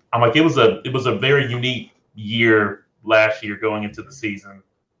I'm like it was a very unique year last year going into the season,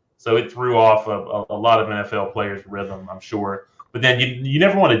 so it threw off a lot of NFL players' rhythm, I'm sure. But then you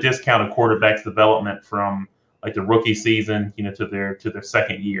never want to discount a quarterback's development from like the rookie season, to their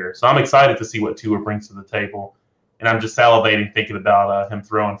second year. So I'm excited to see what Tua brings to the table. And I'm just salivating thinking about him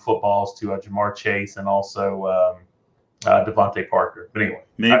throwing footballs to Jamar Chase and also Devontae Parker. But anyway,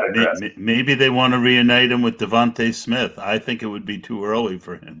 maybe they want to reunite him with Devontae Smith. I think it would be too early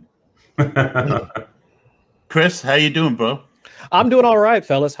for him. Chris, how you doing, bro? I'm doing all right,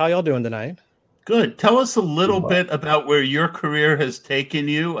 fellas. How y'all doing tonight? Good. Tell us a little bit about where your career has taken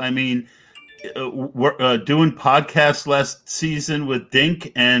you. I mean, we're doing podcasts last season with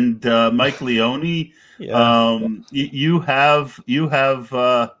Dink and Mike Leone. Yeah. You've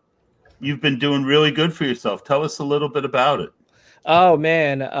been doing really good for yourself. Tell us a little bit about it. Oh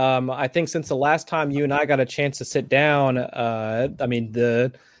man, I think since the last time you and I got a chance to sit down,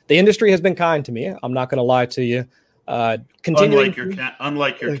 the industry has been kind to me. I'm not going to lie to you. Unlike your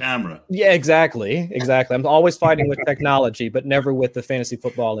camera. Yeah, exactly. I'm always fighting with technology, but never with the fantasy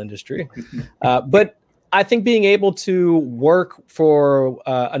football industry. But I think being able to work for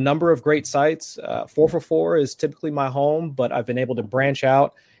a number of great sites, 4for4 is typically my home, but I've been able to branch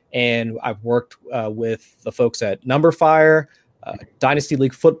out, and I've worked with the folks at Numberfire, Dynasty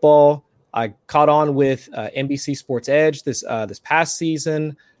League Football. I caught on with NBC Sports Edge this past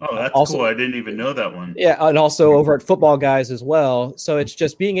season. Oh, that's also cool. I didn't even know that one. Yeah, and also over at Football Guys as well. So it's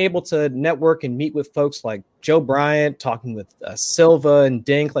just being able to network and meet with folks like Joe Bryant, talking with Silva and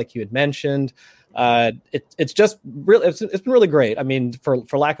Dink, like you had mentioned. It's just really it's been really great. I mean, for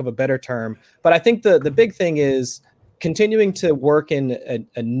lack of a better term. But I think the big thing is continuing to work in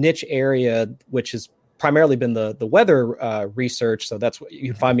a niche area, which has primarily been the weather research. So that's what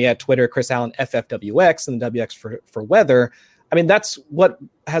you can find me at Twitter, Chris Allen FFWX, and the WX for weather. I mean, that's what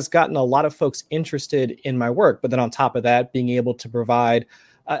has gotten a lot of folks interested in my work. But then on top of that, being able to provide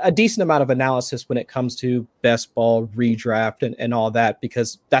a decent amount of analysis when it comes to best ball, redraft, and all that,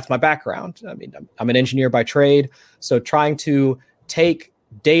 because that's my background. I mean, I'm an engineer by trade. So trying to take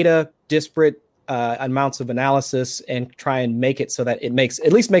data, disparate amounts of analysis, and try and make it so that it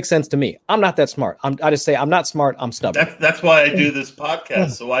at least makes sense to me. I'm not that smart. I just say I'm not smart. I'm stubborn. That's why I do this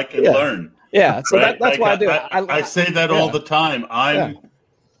podcast, so I can learn. Yeah, so right? that's why I do it. I say that all the time.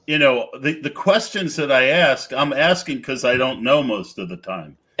 The questions that I ask, I'm asking because I don't know most of the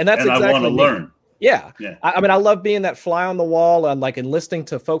time. And exactly I want to learn. Yeah. I mean, I love being that fly on the wall and listening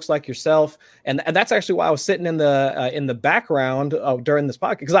to folks like yourself. And that's actually why I was sitting in the background during this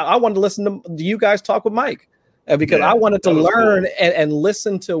podcast, because I wanted to listen to you guys talk with Mike. Because I wanted to learn and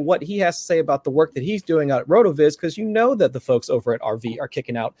listen to what he has to say about the work that he's doing at RotoViz, because that the folks over at RV are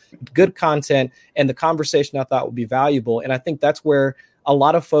kicking out good content, and the conversation I thought would be valuable. And I think that's where a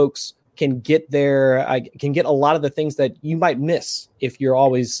lot of folks can get a lot of the things that you might miss if you're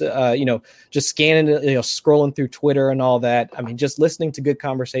always, just scanning, scrolling through Twitter and all that. I mean, just listening to good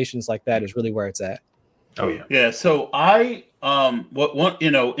conversations like that is really where it's at. Oh yeah. Yeah. So I,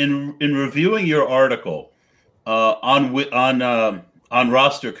 in reviewing your article, on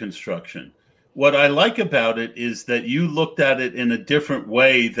roster construction, what I like about it is that you looked at it in a different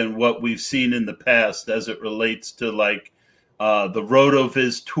way than what we've seen in the past as it relates to the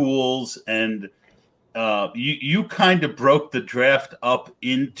RotoViz tools, and you kind of broke the draft up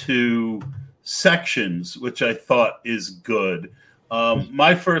into sections, which I thought is good.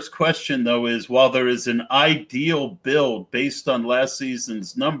 My first question, though, is while there is an ideal build based on last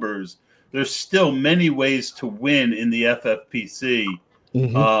season's numbers, there's still many ways to win in the FFPC.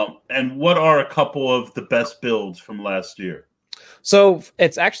 Mm-hmm. And what are a couple of the best builds from last year? So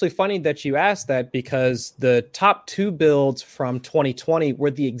it's actually funny that you asked that, because the top 2 builds from 2020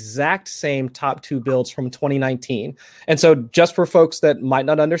 were the exact same top 2 builds from 2019. And so just for folks that might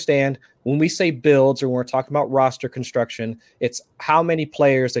not understand, when we say builds or when we're talking about roster construction, it's how many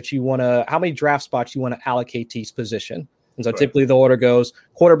players that how many draft spots you want to allocate to each position. And so typically the order goes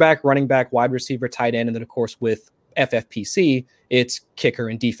quarterback, running back, wide receiver, tight end, and then, of course, with FFPC, it's kicker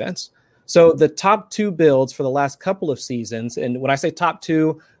and defense. So the top two builds for the last couple of seasons, and when I say top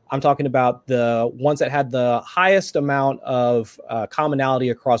two, I'm talking about the ones that had the highest amount of commonality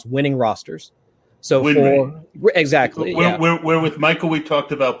across winning rosters. So exactly, where with Michael we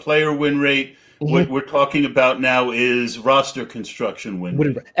talked about player win rate. Mm-hmm. What we're talking about now is roster construction win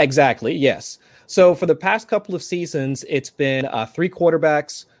rate. Exactly, yes. So for the past couple of seasons, it's been 3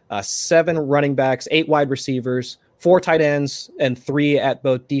 quarterbacks, 7 running backs, 8 wide receivers, 4 tight ends, and 3 at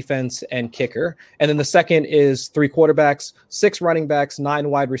both defense and kicker. And then the second is 3 quarterbacks, 6 running backs, 9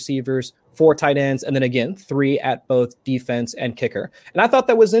 wide receivers, 4 tight ends, and then again, 3 at both defense and kicker. And I thought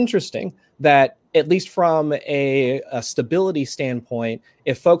that was interesting that at least from a stability standpoint,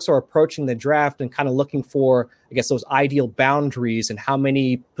 if folks are approaching the draft and kind of looking for, I guess, those ideal boundaries and how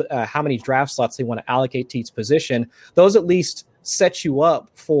many draft slots they want to allocate to each position, those at least set you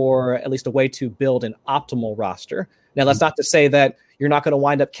up for at least a way to build an optimal roster. Now, that's not to say that you're not going to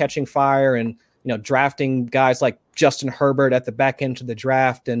wind up catching fire and drafting guys like Justin Herbert at the back end of the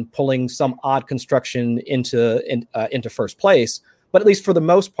draft and pulling some odd construction into first place. But at least for the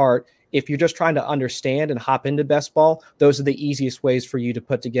most part, if you're just trying to understand and hop into best ball, those are the easiest ways for you to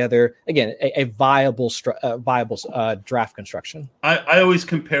put together, again, a viable draft construction. I always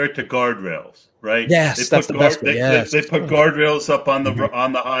compare it to guardrails, right? Yes, that's the best way. Yes. They put guardrails up on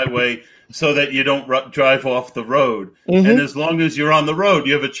the highway so that you don't drive off the road. Mm-hmm. And as long as you're on the road,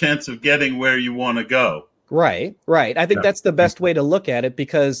 you have a chance of getting where you want to go. Right. I think that's the best way to look at it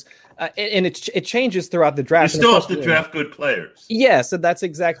because and it changes throughout the draft. You still have to draft good players. Yes, and that's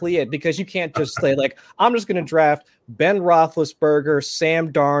exactly it because you can't just say like I'm just going to draft Ben Roethlisberger,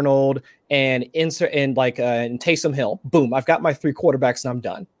 Sam Darnold, and Taysom Hill. Boom! I've got my 3 quarterbacks and I'm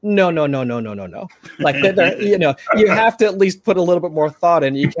done. No. Like you have to at least put a little bit more thought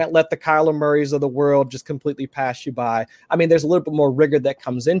in. You can't let the Kyler Murrays of the world just completely pass you by. I mean, there's a little bit more rigor that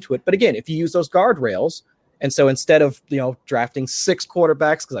comes into it. But again, if you use those guardrails. And so instead of, drafting 6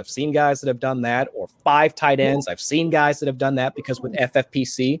 quarterbacks, because I've seen guys that have done that, or 5 tight ends, I've seen guys that have done that because with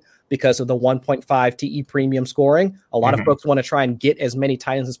FFPC, because of the 1.5 TE premium scoring, a lot of folks want to try and get as many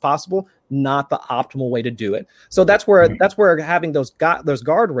tight ends as possible, not the optimal way to do it. So that's where having those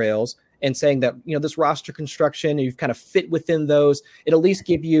guardrails and saying that, this roster construction, you've kind of fit within those, it at least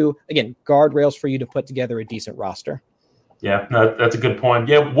give you, again, guardrails for you to put together a decent roster. Yeah, no, that's a good point.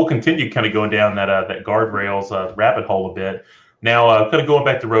 Yeah, we'll continue kind of going down that guardrails rabbit hole a bit. Now, kind of going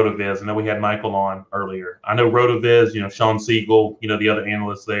back to RotoViz, I know we had Michael on earlier. I know RotoViz, Sean Siegel, the other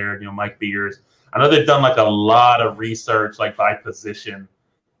analysts there, Mike Beers. I know they've done like a lot of research like by position.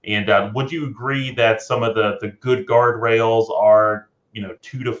 And would you agree that some of the good guardrails are,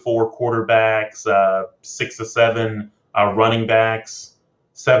 2 to 4 quarterbacks, 6 to 7 running backs,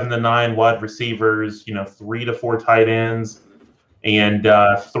 7 to 9 wide receivers, 3 to 4 tight ends, and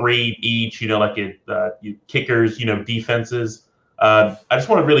 3 each, kickers, defenses. I just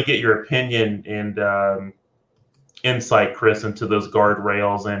want to really get your opinion and insight, Chris, into those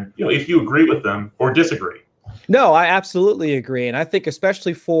guardrails and, if you agree with them or disagree. No, I absolutely agree. And I think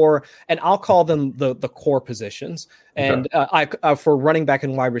especially and I'll call them the core positions and for running back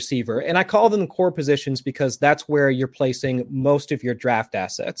and wide receiver. And I call them core positions because that's where you're placing most of your draft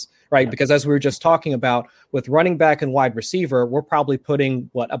assets, right? Yeah. Because as we were just talking about with running back and wide receiver, we're probably putting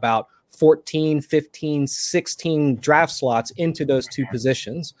about 14, 15, 16 draft slots into those 2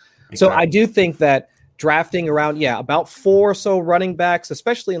 positions. Exactly. So I do think that drafting around, about 4 or so running backs,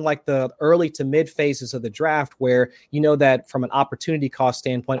 especially in like the early to mid phases of the draft, where that from an opportunity cost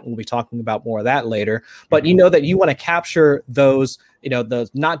standpoint, we'll be talking about more of that later, but that you want to capture those,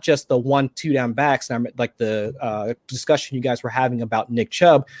 not just the 1-2 down backs, and like the discussion you guys were having about Nick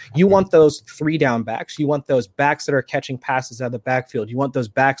Chubb, you want those 3 down backs, you want those backs that are catching passes out of the backfield, you want those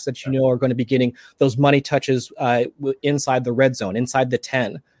backs that are going to be getting those money touches inside the red zone, inside the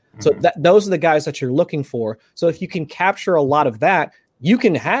 10. So those are the guys that you're looking for. So if you can capture a lot of that, you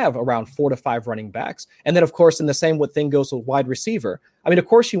can have around 4 to 5 running backs. And then, of course, in the same thing goes with wide receiver. I mean, of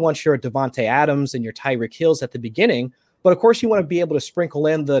course, you want your Devontae Adams and your Tyreek Hills at the beginning, but of course, you want to be able to sprinkle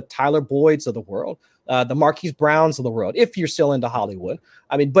in the Tyler Boyds of the world, the Marquise Browns of the world, if you're still into Hollywood.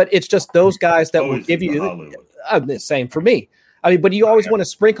 I mean, but it's just those guys that will give you – same for me. I mean, but you always want to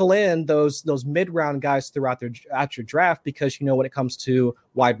sprinkle in those mid-round guys throughout your draft, because when it comes to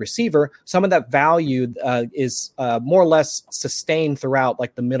wide receiver, some of that value is more or less sustained throughout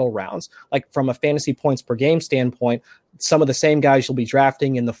like the middle rounds. Like from a fantasy points per game standpoint, some of the same guys you'll be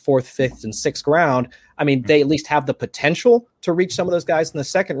drafting in the 4th, 5th, and 6th round, I mean, they at least have the potential to reach some of those guys in the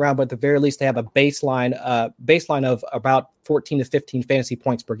 2nd round, but at the very least they have a baseline of about 14 to 15 fantasy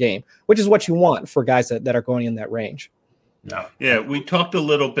points per game, which is what you want for guys that are going in that range. Yeah, we talked a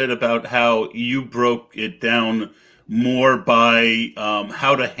little bit about how you broke it down more by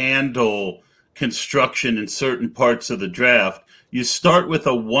how to handle construction in certain parts of the draft. You start with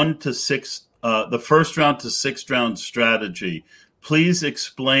a 1 to 6, the 1st round to 6th round strategy. Please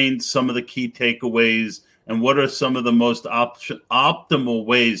explain some of the key takeaways and what are some of the most optimal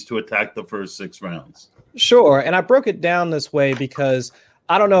ways to attack the first 6 rounds. Sure, and I broke it down this way because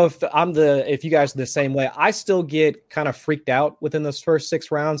I don't know if you guys are the same way. I still get kind of freaked out within those first 6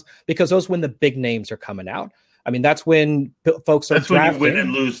 rounds because those when the big names are coming out. I mean, that's when folks are drafting. That's when you win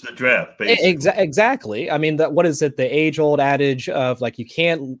and lose the draft, basically. Exactly. I mean, what is it? The age-old adage of like you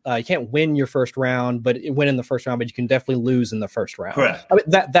can't win your first round, but win in the first round, but you can definitely lose in the first round. Correct. I mean,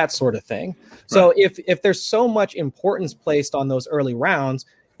 that sort of thing. Right. So if there's so much importance placed on those early rounds,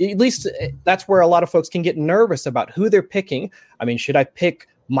 at least that's where a lot of folks can get nervous about who they're picking. I mean, should I pick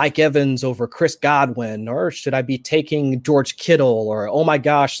Mike Evans over Chris Godwin, or should I be taking George Kittle, or, oh my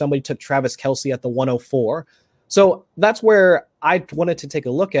gosh, somebody took Travis Kelce at the 104. So that's where I wanted to take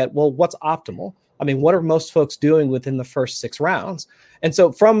a look at, well, what's optimal? I mean, what are most folks doing within the first 6 rounds? And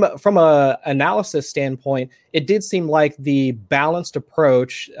so from a analysis standpoint, it did seem like the balanced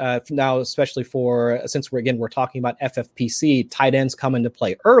approach now, especially since we're talking about FFPC, tight ends come into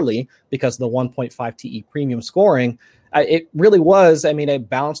play early because of the 1.5 TE premium scoring. It really was, I mean, a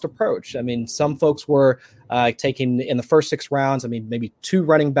balanced approach. I mean, some folks were taking in the first 6 rounds, I mean, maybe 2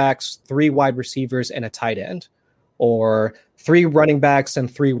 running backs, 3 wide receivers, and a tight end, or 3 running backs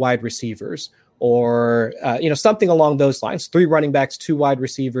and 3 wide receivers, or something along those lines. 3 running backs, 2 wide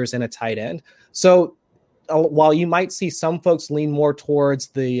receivers, and a tight end. So while you might see some folks lean more towards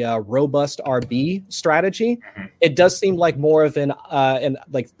the robust RB strategy, it does seem like more of an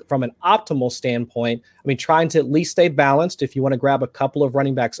from an optimal standpoint. I mean, trying to at least stay balanced. If you want to grab a couple of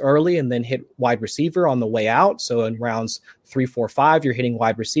running backs early and then hit wide receiver on the way out, so in rounds 3, 4, 5, you're hitting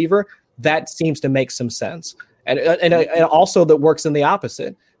wide receiver. That seems to make some sense. And also that works in the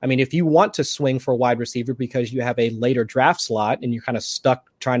opposite. I mean, if you want to swing for a wide receiver because you have a later draft slot and you're kind of stuck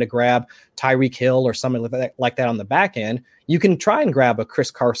trying to grab Tyreek Hill or something like that on the back end, you can try and grab a Chris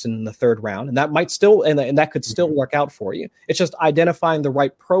Carson in the 3rd round, and that might still and that could still work out for you. It's just identifying the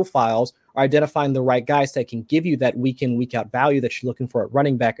right profiles or identifying the right guys that can give you that week in, week out value that you're looking for at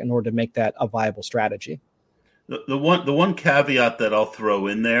running back in order to make that a viable strategy. The one caveat that I'll throw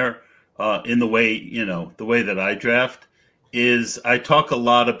in there, in the way that I draft, is I talk a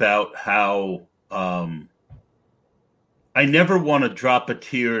lot about how I never want to drop a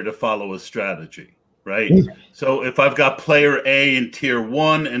tier to follow a strategy, right? So if I've got player A in tier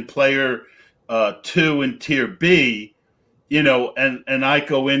 1 and player 2 in tier B, and I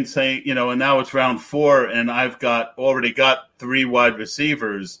go in saying, and now it's round 4 and I've already got 3 wide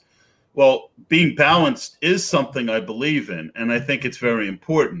receivers. Well, being balanced is something I believe in, and I think it's very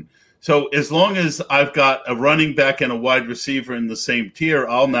important. So as long as I've got a running back and a wide receiver in the same tier,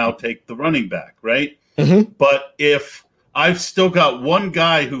 I'll now take the running back, right? Mm-hmm. But if I've still got one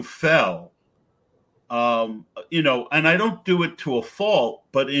guy who fell, and I don't do it to a fault,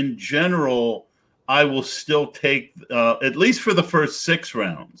 but in general, I will still take, at least for the first 6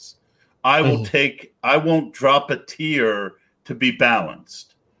 rounds, I won't drop a tier to be balanced.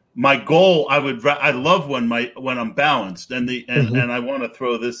 My goal, I love when I'm balanced, and I want to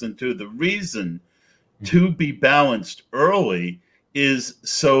throw this into the reason to be balanced early is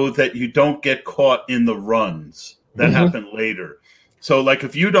so that you don't get caught in the runs that happen later. So, like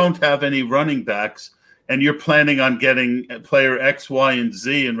if you don't have any running backs and you're planning on getting player X, Y, and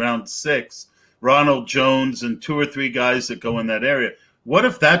Z in round 6, Ronald Jones and 2 or 3 guys that go in that area, what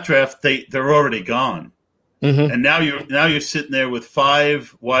if that draft they're already gone? Mm-hmm. And now you're sitting there with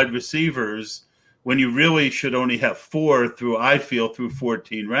 5 wide receivers when you really should only have 4 through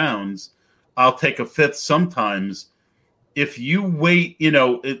 14 rounds. I'll take a 5th sometimes. If you wait,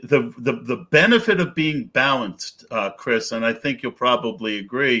 the benefit of being balanced, Chris, and I think you'll probably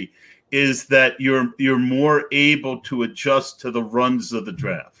agree, is that you're more able to adjust to the runs of the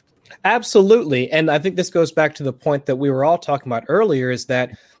draft. Absolutely. And I think this goes back to the point that we were all talking about earlier, is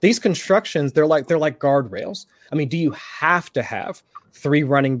that these constructions, they're like guardrails. I mean, do you have to have 3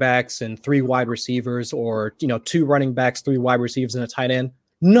 running backs and 3 wide receivers, or 2 running backs, 3 wide receivers, and a tight end?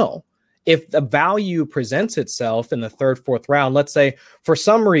 No. If the value presents itself in the 3rd, 4th round, let's say for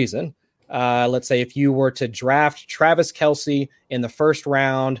some reason, let's say if you were to draft Travis Kelce in the 1st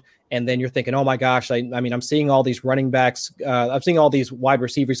round, and then you're thinking, oh my gosh, I mean, I'm seeing all these running backs, I'm seeing all these wide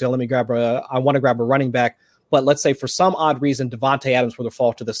receivers. So I want to grab a running back. But let's say for some odd reason, Devontae Adams were to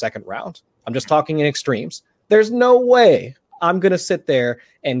fall to the 2nd round. I'm just talking in extremes. There's no way I'm going to sit there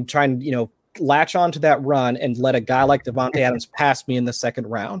and try and, latch onto that run and let a guy like Devontae Adams pass me in the 2nd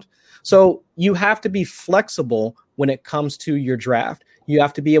round. So you have to be flexible when it comes to your draft. You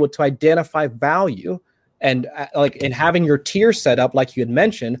have to be able to identify value, and and having your tier set up, like you had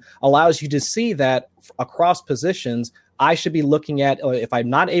mentioned, allows you to see that across positions, I should be looking at, if I'm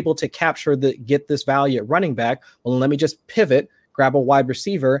not able to get this value at running back, well, let me just pivot, grab a wide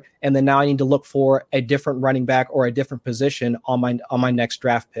receiver, and then now I need to look for a different running back or a different position on my next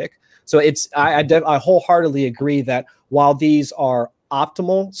draft pick. So I wholeheartedly agree that while these are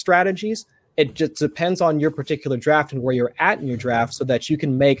optimal strategies, it just depends on your particular draft and where you're at in your draft, so that you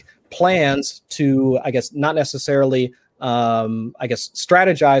can make plans to, not necessarily,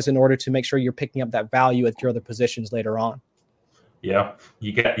 strategize in order to make sure you're picking up that value at your other positions later on. Yeah,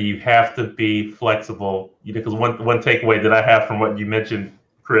 you have to be flexible. Because one takeaway that I have from what you mentioned,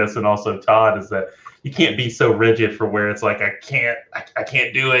 Chris, and also Todd, is that you can't be so rigid for where it's like I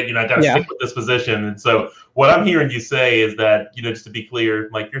can't do it. I got to stick with this position. And so what I'm hearing you say is that just to be clear,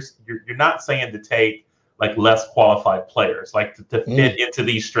 like you're not saying to take like less qualified players, like to fit into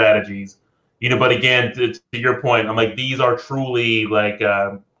these strategies. But again, to your point, I'm like, these are truly like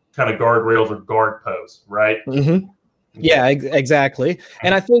kind of guardrails or guard posts, right? Mm-hmm. Yeah, exactly.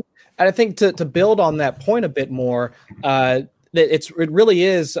 And I think to build on that point a bit more, it really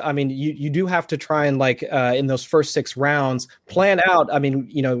is. I mean, you do have to try and in those first 6 rounds plan out. I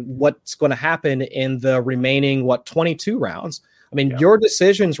mean, what's going to happen in the remaining 22 rounds. I mean, your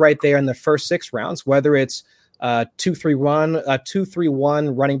decisions right there in the first 6 rounds, whether it's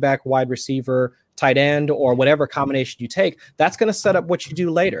 2-3-1 running back, wide receiver, tight end, or whatever combination you take, that's going to set up what you do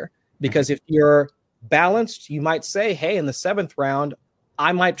later. Because if you're balanced, you might say, hey, in the 7th round,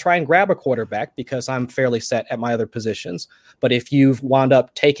 I might try and grab a quarterback because I'm fairly set at my other positions. But if you've wound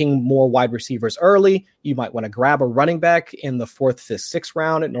up taking more wide receivers early, you might want to grab a running back in the 4th, 5th, 6th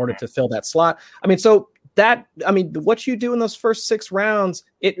round in order to fill that slot. I mean, what you do in those first 6 rounds,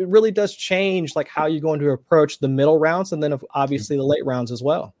 it really does change how you're going to approach the middle rounds, and then obviously the late rounds as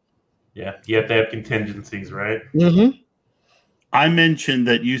well. Yeah, you have to have contingencies, right? Mm-hmm. I mentioned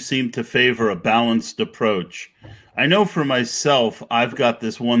that you seem to favor a balanced approach. I know for myself, I've got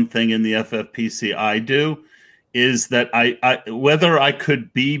this one thing in the FFPC I do, is that I whether I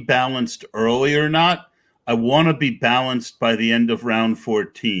could be balanced early or not, I want to be balanced by the end of round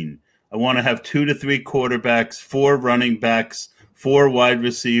 14. I want to have 2 to 3 quarterbacks, 4 running backs, 4 wide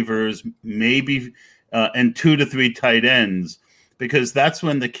receivers, maybe, and 2 to 3 tight ends, because that's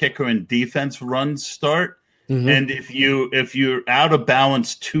when the kicker and defense runs start. Mm-hmm. And if you're out of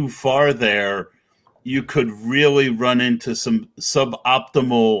balance too far there, you could really run into some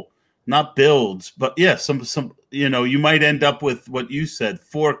suboptimal, not builds, but some you might end up with what you said,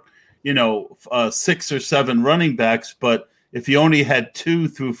 4, 6 or 7 running backs, but if you only had 2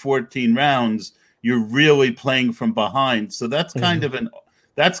 through 14 rounds, you're really playing from behind. So that's kind of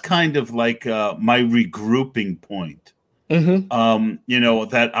like my regrouping point. Mm-hmm.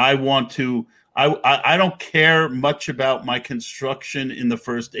 That I want to. I don't care much about my construction in the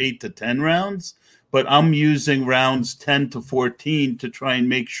first 8 to 10 rounds, but I'm using rounds 10 to 14 to try and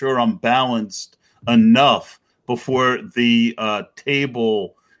make sure I'm balanced enough before the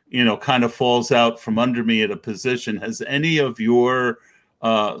table, kind of falls out from under me at a position. Has any of your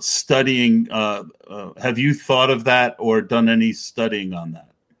studying, have you thought of that or done any studying on that?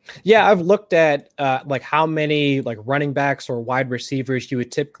 Yeah, I've looked at how many running backs or wide receivers you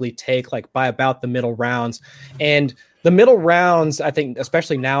would typically take by about the middle rounds. And the middle rounds, I think,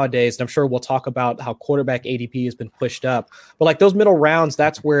 especially nowadays, and I'm sure we'll talk about how quarterback ADP has been pushed up, but those middle rounds,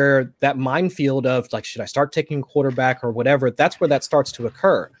 that's where that minefield of should I start taking quarterback or whatever, that's where that starts to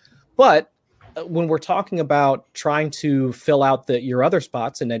occur. But when we're talking about trying to fill out your other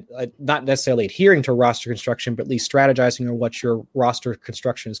spots and not necessarily adhering to roster construction, but at least strategizing on what your roster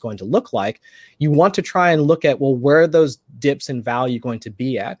construction is going to look like, you want to try and look at, where are those dips in value going to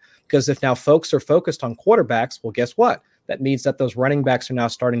be at? Because if now folks are focused on quarterbacks, well, guess what? That means that those running backs are now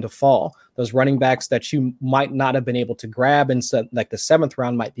starting to fall. Those running backs that you might not have been able to grab in the 7th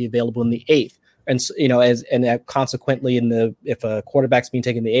round might be available in the 8th. And consequently, if a quarterback's being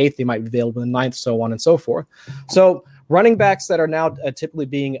taken in the 8th, they might be available in the 9th, so on and so forth. So running backs that are now typically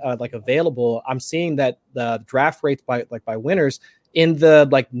being available, I'm seeing that the draft rates by winners in the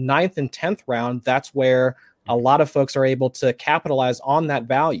 9th and 10th round, that's where a lot of folks are able to capitalize on that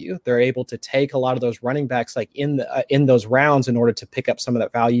value. They're able to take a lot of those running backs in those rounds in order to pick up some of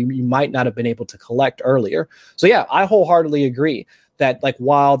that value you might not have been able to collect earlier. So yeah, I wholeheartedly agree that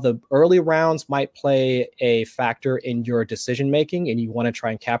while the early rounds might play a factor in your decision making and you want to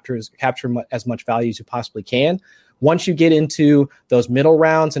try and capture as much value as you possibly can, once you get into those middle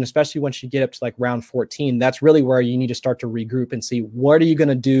rounds, and especially once you get up to round 14, that's really where you need to start to regroup and see what are you going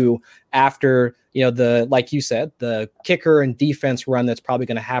to do after, like you said, the kicker and defense run that's probably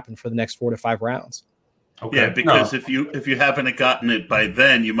going to happen for the next 4 to 5 rounds. Okay. Yeah, because if you haven't gotten it by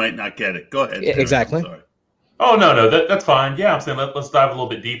then, you might not get it. Go ahead. Exactly. Oh, no, that's fine. Yeah, I'm saying let's dive a little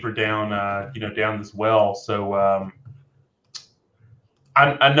bit deeper down, down this well. So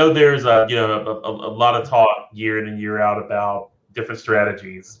I know there's a lot of talk year in and year out about different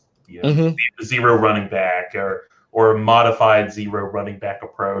strategies, zero running back or a modified zero running back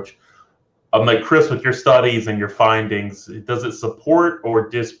approach. I'm like, Chris, with your studies and your findings, does it support or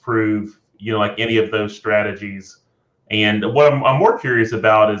disprove, any of those strategies? And what I'm more curious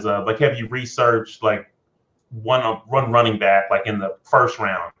about is, have you researched one running back in the first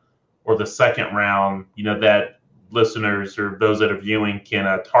round or the second round, that listeners or those that are viewing can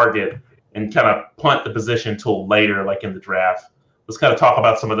target and kind of punt the position till later, in the draft? Let's kind of talk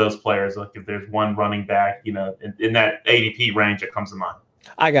about some of those players. If there's one running back, in that ADP range that comes to mind.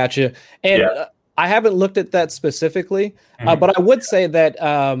 I got you. And I haven't looked at that specifically, but I would say that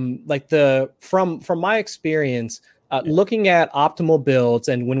from my experience, looking at optimal builds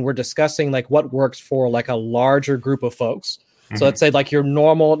and when we're discussing what works for a larger group of folks. So let's say your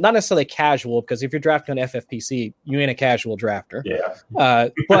normal, not necessarily casual, because if you're drafting on FFPC, you ain't a casual drafter. Yeah.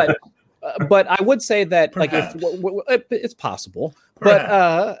 But I would say that if it's possible.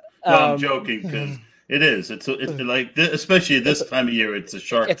 Perhaps. But I'm joking because it is. It's especially this time of year, it's a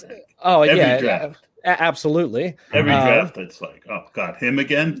shark tank. Oh, Every draft. Absolutely. Every draft, it's oh God, him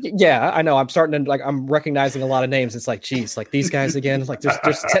again? Yeah, I know. I'm starting to I'm recognizing a lot of names. It's geez, these guys again.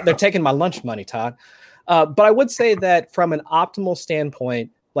 They're taking my lunch money, Todd. But I would say that from an optimal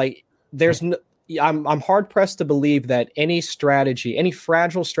standpoint, there's no, I'm hard pressed to believe that any strategy, any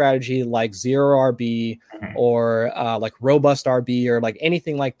fragile strategy like zero RB or robust RB or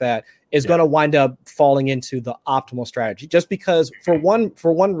anything like that is going to wind up falling into the optimal strategy. Just because for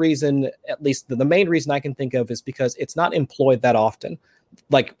one reason, at least the main reason I can think of is because it's not employed that often.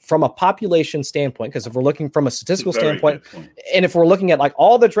 From a population standpoint, because if we're looking from a statistical standpoint, and if we're looking at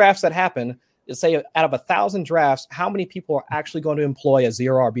all the drafts that happen, say out of 1,000 drafts, how many people are actually going to employ a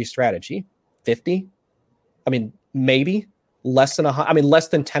zero RB strategy? 50? I mean, maybe less than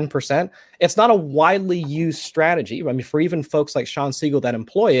 10%. It's not a widely used strategy. I mean, for even folks like Sean Siegel that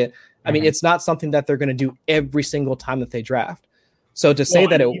employ it, I mean, it's not something that they're going to do every single time that they draft. So to say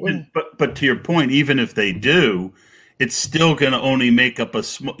that but to your point, even if they do, it's still going to only make up a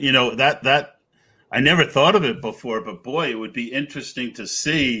small, that I never thought of it before, but boy, it would be interesting to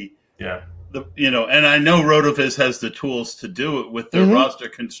see. Yeah. And I know RotoViz has the tools to do it with their roster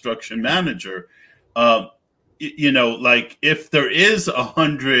construction manager. If there is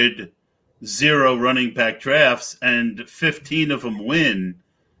 100 zero running back drafts and 15 of them win,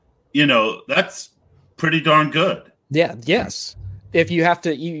 that's pretty darn good. Yeah. Yes. If you have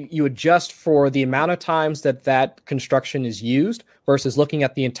to, you adjust for the amount of times that construction is used versus looking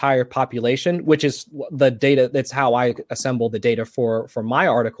at the entire population, which is the data. That's how I assemble the data for my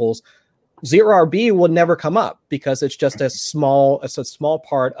articles. Zero RB will never come up because it's just a small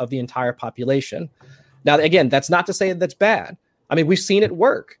part of the entire population. Now, again, that's not to say that's bad. I mean, we've seen it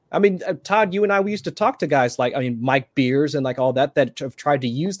work. I mean, Todd, you and I, we used to talk to guys Mike Beers and all that have tried to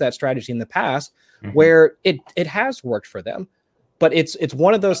use that strategy in the past where it has worked for them. But it's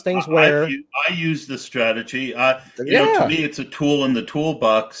one of those things where I use the strategy. To me, it's a tool in the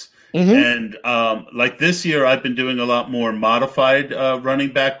toolbox. And this year, I've been doing a lot more modified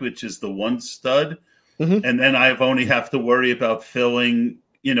running back, which is the one stud. And then I've only have to worry about filling,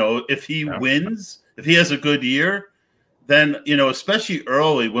 if he wins, if he has a good year, then, especially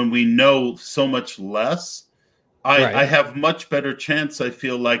early when we know so much less, I have much better chance, I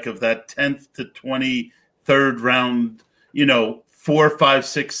feel of that 10th to 23rd round, 4, 5,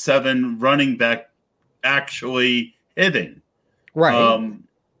 6, 7 running back actually hitting. Right.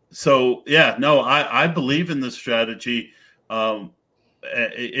 So, I believe in this strategy.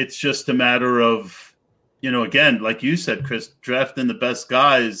 It's just a matter of, again, like you said, Chris, drafting the best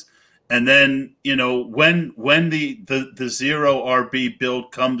guys. And then, when the zero RB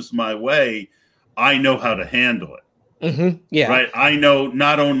build comes my way, I know how to handle it. Mm-hmm. Yeah. Right. I know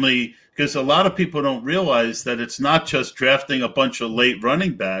not only because a lot of people don't realize that it's not just drafting a bunch of late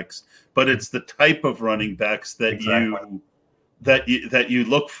running backs, but it's the type of running backs that you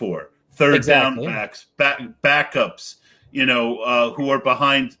look for. Third down backs, backups, who are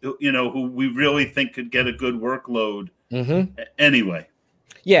behind, who we really think could get a good workload. Mm-hmm. Anyway.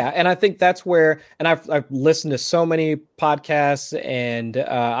 Yeah, and I think that's where, and I've listened to so many podcasts, and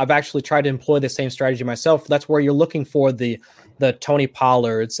I've actually tried to employ the same strategy myself. That's where you're looking for the Tony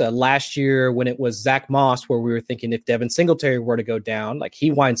Pollards. Last year, when it was Zach Moss, where we were thinking if Devin Singletary were to go down, like he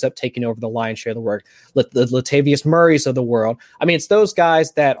winds up taking over the lion's share of the work. The Latavius Murrays of the world. I mean, it's those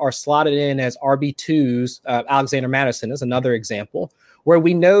guys that are slotted in as RB2s. Alexander Madison is another example, where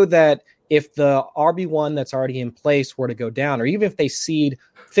we know that if the RB1 that's already in place were to go down, or even if they cede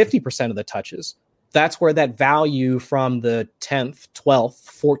 50% of the touches, that's where that value from the 10th, 12th,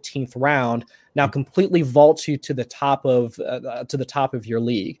 14th round now completely vaults you to the top of your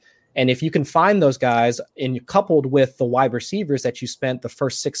league. And if you can find those guys and coupled with the wide receivers that you spent the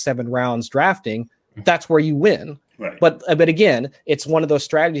first 6-7 rounds drafting, that's where you win. Right. But again, it's one of those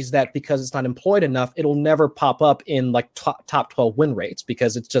strategies that because it's not employed enough, it'll never pop up in like top 12 win rates,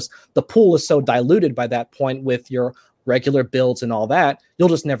 because it's just the pool is so diluted by that point with your regular builds and all that, you'll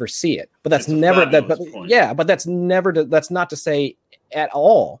just never see it. But that's never that. But yeah, but that's never. That's not to say at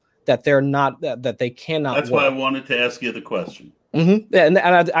all that they're not that they cannot. That's why I wanted to ask you the question. Mm-hmm. And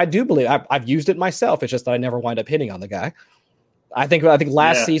I do believe I've used it myself. It's just that I never wind up hitting on the guy. I think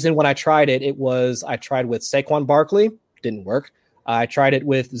last season when I tried it, I tried with Saquon Barkley, didn't work. I tried it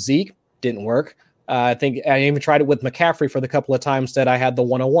with Zeke, didn't work. I think I even tried it with McCaffrey for the couple of times that I had the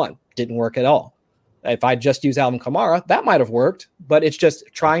 101, didn't work at all. If I just use Alvin Kamara, that might have worked, but it's just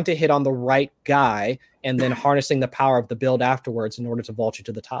trying to hit on the right guy and then harnessing the power of the build afterwards in order to vault you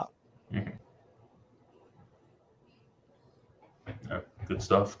to the top. Mm-hmm. Good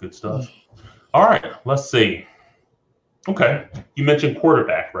stuff. All right, let's see. Okay, you mentioned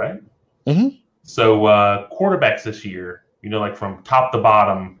quarterback, right? Mm-hmm. So quarterbacks this year, like from top to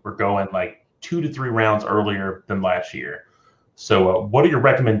bottom, we're going like 2 to 3 rounds earlier than last year. So what are your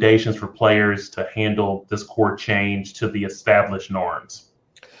recommendations for players to handle this core change to the established norms?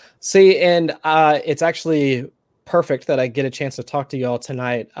 See, and it's actually perfect that I get a chance to talk to y'all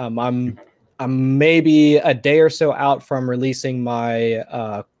tonight. I'm maybe a day or so out from releasing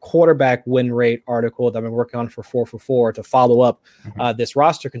my quarterback win rate article that I've been working on for 4 for 4 to follow up this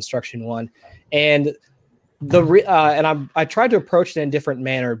roster construction one. And I tried to approach it in a different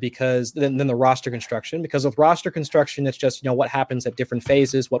manner because than the roster construction, because with roster construction, it's just, what happens at different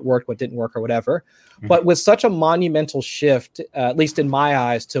phases, what worked, what didn't work or whatever. Mm-hmm. But with such a monumental shift, at least in my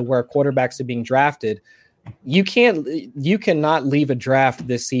eyes, to where quarterbacks are being drafted, you cannot leave a draft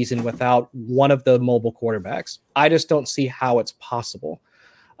this season without one of the mobile quarterbacks. I just don't see how it's possible.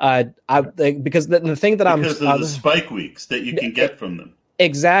 Because the thing that because of the spike weeks that you can get from them.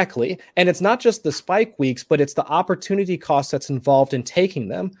 Exactly. And it's not just the spike weeks, but it's the opportunity cost that's involved in taking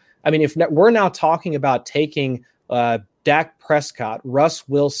them. I mean, if we're now talking about taking Dak Prescott, Russ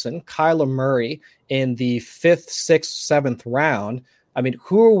Wilson, Kyler Murray in the 5th, 6th, 7th round, I mean,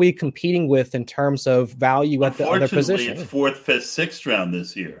 who are we competing with in terms of value at the other position? It's 4th, 5th, 6th round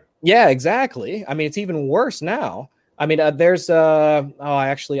this year. Yeah, exactly. I mean, it's even worse now. I mean, there's I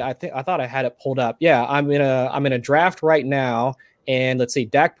thought I had it pulled up. Yeah, I'm in a draft right now, and let's see,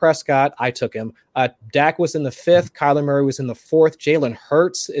 Dak Prescott, I took him. Dak was in the 5th, Kyler Murray was in the 4th, Jalen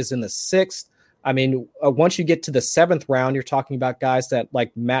Hurts is in the 6th. I mean, once you get to the 7th round, you're talking about guys that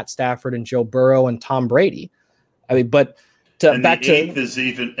like Matt Stafford and Joe Burrow and Tom Brady. I mean, but the 8th is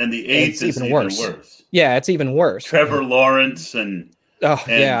even worse. Yeah, it's even worse. Trevor Lawrence and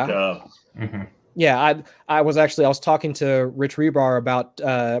Yeah, I was talking to Rich Rebar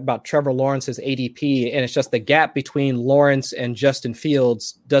about Trevor Lawrence's ADP, and it's just the gap between Lawrence and Justin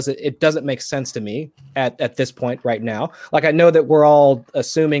Fields doesn't make sense to me at this point right now. Like, I know that we're all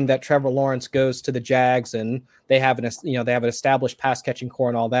assuming that Trevor Lawrence goes to the Jags and they have an established pass catching core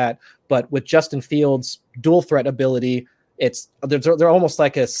and all that, but with Justin Fields' dual threat ability, they're almost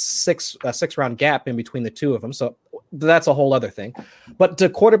like a six round gap in between the two of them. So that's a whole other thing. But to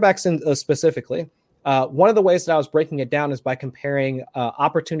quarterbacks specifically, one of the ways that I was breaking it down is by comparing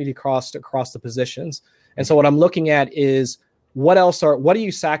opportunity cost across the positions. And so what I'm looking at is what are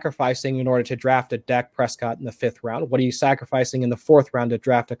you sacrificing in order to draft a Dak Prescott in the 5th round? What are you sacrificing in the 4th round to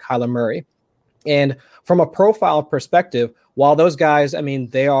draft a Kyler Murray? And from a profile perspective, while those guys, I mean,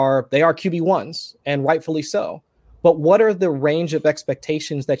 they are QB1s, and rightfully so. But what are the range of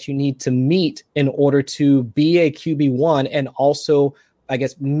expectations that you need to meet in order to be a QB1 and also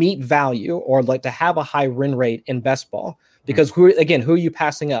meet value or like to have a high win rate in best ball. Because who are you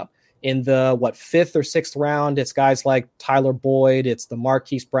passing up? In the 5th or 6th round, it's guys like Tyler Boyd, it's the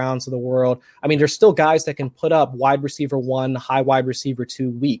Marquise Browns of the world. I mean, there's still guys that can put up wide receiver 1, high wide receiver 2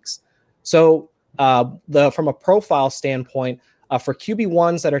 weeks. So from a profile standpoint, for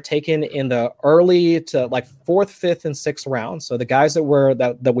QB1s that are taken in the early to like 4th, 5th, and 6th round, so the guys that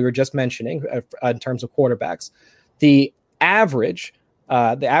we were just mentioning in terms of quarterbacks, the average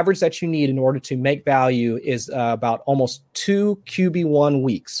that you need in order to make value is about almost 2 QB1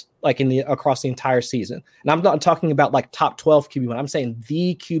 weeks, like across the entire season. And I'm not talking about like top 12 QB1. I'm saying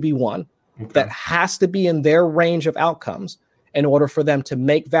the QB1 that has to be in their range of outcomes in order for them to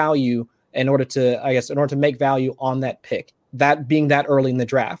make value, in order to make value on that pick, that being that early in the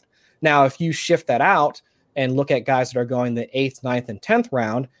draft. Now, if you shift that out and look at guys that are going the 8th, 9th, and 10th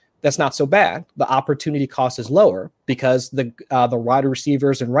round, that's not so bad. The opportunity cost is lower because the wide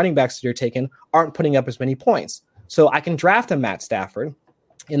receivers and running backs that you're taking aren't putting up as many points. So I can draft a Matt Stafford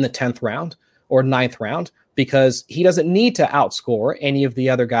in the 10th round or 9th round because he doesn't need to outscore any of the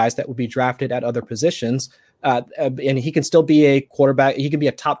other guys that would be drafted at other positions. And he can still be a quarterback. He can be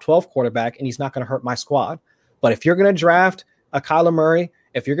a top 12 quarterback, and he's not going to hurt my squad. But if you're going to draft a Kyler Murray,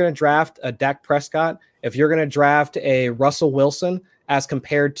 if you're going to draft a Dak Prescott, if you're going to draft a Russell Wilson as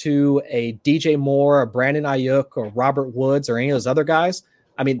compared to a DJ Moore, a Brandon Ayuk, or Robert Woods, or any of those other guys,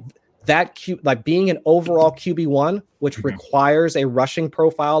 I mean, like being an overall QB1, which requires a rushing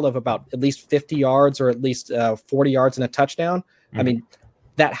profile of about at least 50 yards or at least 40 yards and a touchdown. I mean,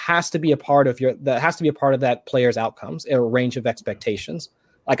 that has to be a part of that player's outcomes, a range of expectations.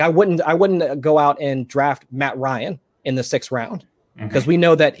 Like I wouldn't go out and draft Matt Ryan in the 6th round because we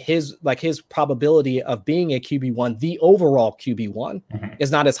know that his probability of being a QB1, the overall QB1,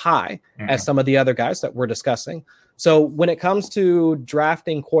 is not as high as some of the other guys that we're discussing. So when it comes to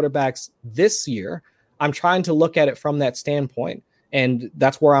drafting quarterbacks this year, I'm trying to look at it from that standpoint. And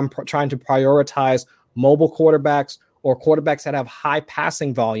that's where I'm trying to prioritize mobile quarterbacks or quarterbacks that have high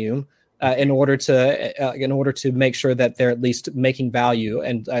passing volume in order to make sure that they're at least making value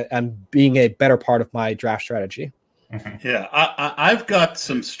and being a better part of my draft strategy. Yeah, I've got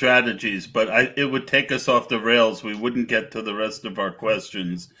some strategies, but it would take us off the rails. We wouldn't get to the rest of our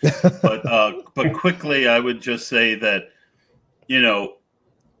questions. But quickly, I would just say that,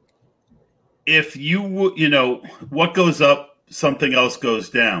 if what goes up, something else goes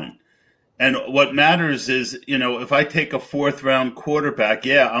down. And what matters is, if I take a 4th round quarterback,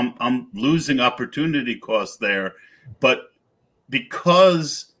 I'm losing opportunity cost there. But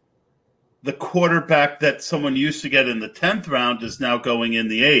because the quarterback that someone used to get in the 10th round is now going in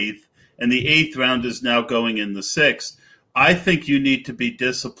the 8th, and the 8th round is now going in the 6th, I think you need to be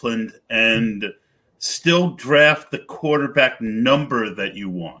disciplined and still draft the quarterback number that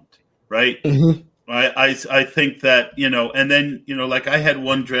you want, right? I think that, and then, like I had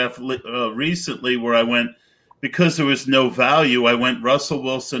one draft recently where I went, because there was no value, I went Russell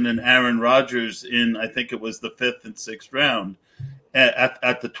Wilson and Aaron Rodgers in, I think it was the 5th and 6th round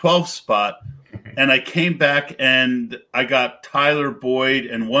at the 12th spot. And I came back and I got Tyler Boyd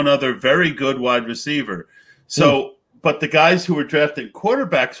and one other very good wide receiver. So, but the guys who were drafting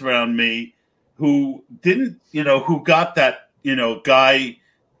quarterbacks around me who didn't, who got that, guy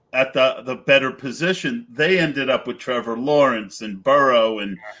at the better position, they ended up with Trevor Lawrence and Burrow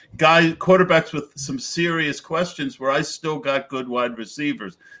and quarterbacks with some serious questions where I still got good wide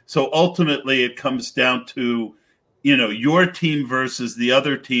receivers. So ultimately it comes down to, your team versus the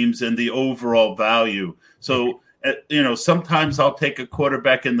other teams and the overall value. So, sometimes I'll take a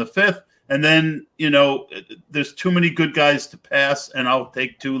quarterback in the 5th and then, there's too many good guys to pass and I'll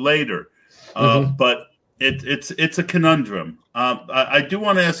take 2 later. But it's a conundrum. I do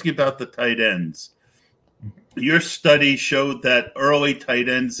want to ask you about the tight ends. Your study showed that early tight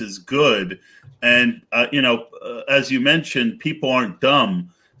ends is good. And, as you mentioned, people aren't dumb.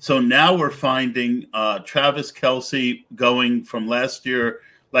 So now we're finding Travis Kelce going from last year,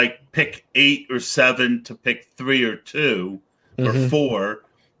 like pick 8 or 7 to pick 3 or 2 or 4.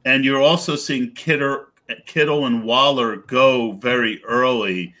 And you're also seeing Kittle and Waller go very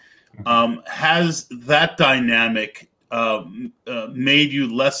early. Has that dynamic made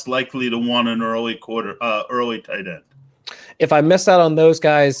you less likely to want an early tight end? If I miss out on those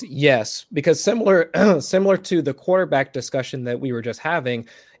guys, yes, because similar to the quarterback discussion that we were just having,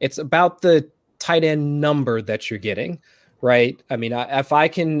 it's about the tight end number that you're getting, right? I mean, if I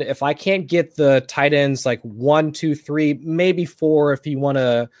can't get the tight ends like 1, 2, 3, maybe 4, if you want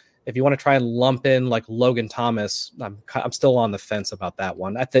to if you want to try and lump in like Logan Thomas, I'm still on the fence about that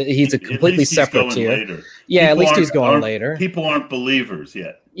one. I think he's a completely separate tier. Later. Yeah, at least he's going later. People aren't believers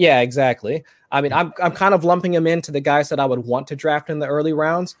yet. Yeah, exactly. I mean, I'm kind of lumping him into the guys that I would want to draft in the early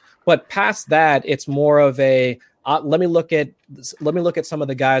rounds. But past that, it's more of a let me look at some of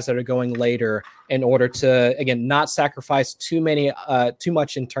the guys that are going later in order to, again, not sacrifice too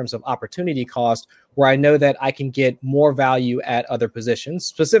much in terms of opportunity cost, where I know that I can get more value at other positions,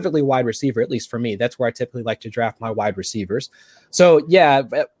 specifically wide receiver, at least for me. That's where I typically like to draft my wide receivers. So yeah,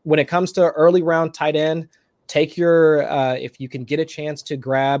 when it comes to early round tight end, take your if you can get a chance to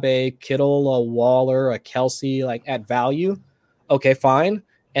grab a Kittle, a Waller, a Kelsey, like at value, okay, fine.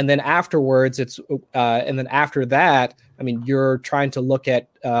 And then afterwards, after that, I mean, you're trying to look at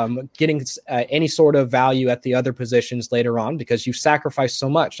getting any sort of value at the other positions later on, because you've sacrificed so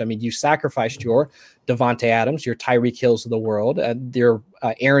much. I mean, you sacrificed your Devontae Adams, your Tyreek Hills of the world, and your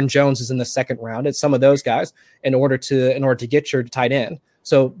Aaron Jones is in the second round, and some of those guys in order to get your tight end.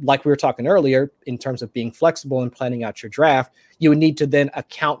 So like we were talking earlier, in terms of being flexible and planning out your draft, you would need to then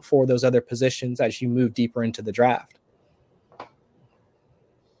account for those other positions as you move deeper into the draft.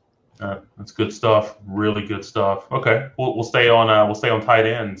 That's good stuff. Really good stuff. Okay, we'll stay on tight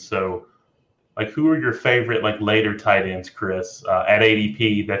ends. So, like, who are your favorite like later tight ends, Chris, at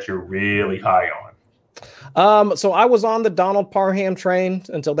ADP that you're really high on? So I was on the Donald Parham train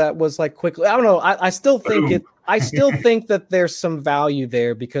until that was like quickly. I don't know. I still think I still think that there's some value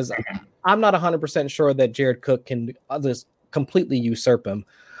there, because I'm not 100% sure that Jared Cook can just completely usurp him.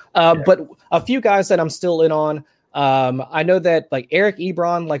 But a few guys that I'm still in on. I know that like Eric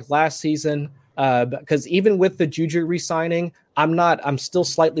Ebron, like last season, because even with the Juju re-signing, I'm still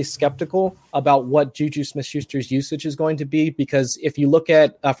slightly skeptical about what Juju Smith-Schuster's usage is going to be, because if you look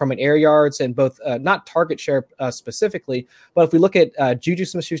at from an air yards and both not target share specifically, but if we look at Juju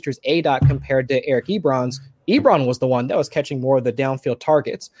Smith-Schuster's ADOT compared to Eric Ebron's, Ebron was the one that was catching more of the downfield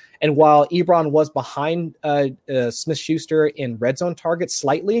targets. And while Ebron was behind Smith-Schuster in red zone targets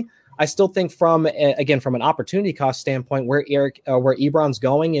slightly, I still think from an opportunity cost standpoint, where Ebron's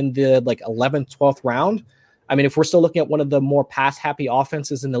going in the like 11th, 12th round. I mean, if we're still looking at one of the more pass happy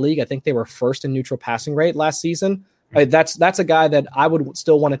offenses in the league, I think they were first in neutral passing rate last season. That's a guy that I would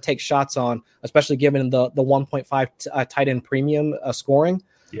still want to take shots on, especially given the 1.5 tight end premium scoring.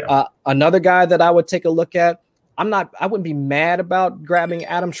 Yeah. Another guy that I would take a look at, I wouldn't be mad about grabbing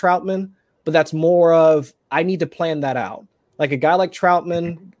Adam Troutman, but that's more of, I need to plan that out. Like a guy like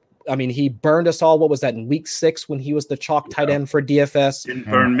Troutman, I mean, he burned us all. What was that in week 6 when he was the chalk tight end for DFS? Didn't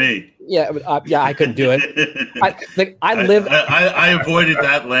burn me. Yeah, I couldn't do it. I avoided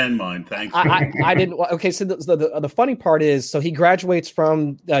that landmine. Thanks. I didn't. Okay, so the funny part is, so he graduates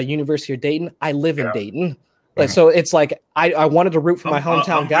from University of Dayton. I live in Dayton. So it's like I wanted to root for my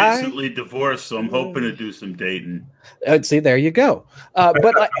hometown guy. I'm recently divorced, so I'm hoping to do some dating. See, there you go.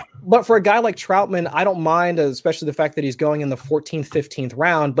 But for a guy like Troutman, I don't mind, especially the fact that he's going in the 14th, 15th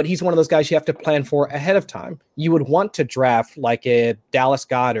round. But he's one of those guys you have to plan for ahead of time. You would want to draft like a Dallas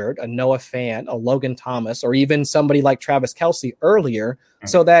Goedert, a Noah Fant, a Logan Thomas, or even somebody like Travis Kelce earlier,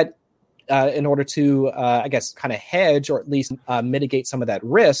 so that in order to, I guess, kind of hedge or at least mitigate some of that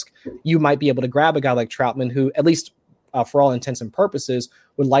risk, you might be able to grab a guy like Troutman, who at least for all intents and purposes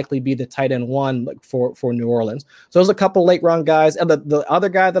would likely be the tight end one for New Orleans. So there's a couple late round guys. And the other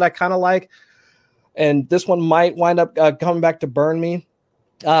guy that I kind of like, and this one might wind up coming back to burn me,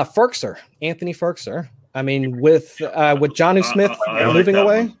 Anthony Ferkser. I mean, with Jonnu Smith moving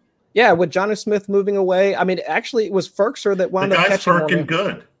away. One. Yeah, with Jonnu Smith moving away. I mean, actually, it was Ferkser that wound up catching. The guy's freaking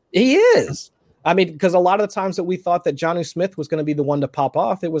good. He is. I mean, because a lot of the times that we thought that Jonnu Smith was going to be the one to pop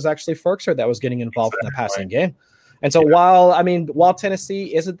off, it was actually Ferkser that was getting involved in the passing game. And so while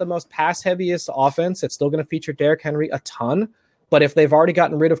Tennessee isn't the most pass heaviest offense, it's still going to feature Derrick Henry a ton. But if they've already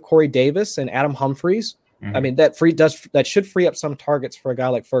gotten rid of Corey Davis and Adam Humphries, I mean, that should free up some targets for a guy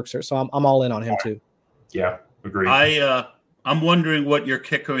like Ferkser. So I'm all in on him too. Yeah, agreed. I'm wondering what your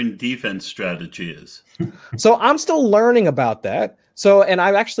kicker and defense strategy is. So I'm still learning about that. So, and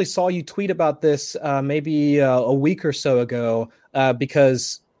I actually saw you tweet about this maybe a week or so ago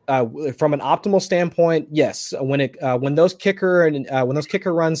because from an optimal standpoint, yes, when those kicker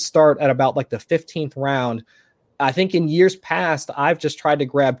runs start at about like the 15th round, I think in years past I've just tried to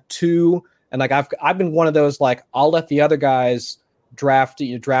grab 2, and like I've been one of those, like, I'll let the other guys draft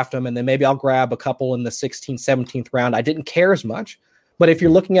them, and then maybe I'll grab a couple in the 16th, 17th round. I didn't care as much. But if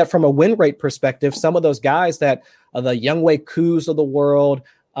you're looking at from a win rate perspective, some of those guys that the Younghoe Koos of the world,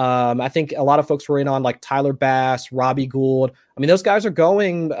 I think a lot of folks were in on like Tyler Bass, Robbie Gould. I mean, those guys are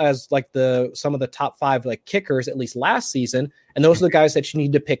going as like some of the top 5 like kickers at least last season, and those are the guys that you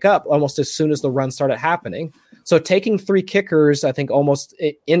need to pick up almost as soon as the run started happening. So taking 3 kickers, I think almost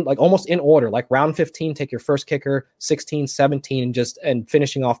in order, like round 15, take your first kicker, 16, 17, and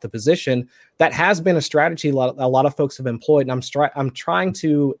finishing off the position. That has been a strategy a lot of folks have employed, and I'm trying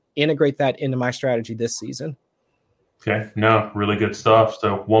to integrate that into my strategy this season. Okay, no, really good stuff.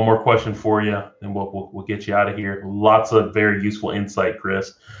 So one more question for you, and we'll get you out of here. Lots of very useful insight,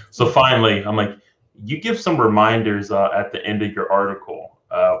 Chris. So finally, I'm like, you give some reminders at the end of your article.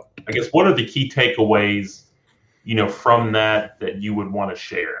 I guess what are the key takeaways, from that you would want to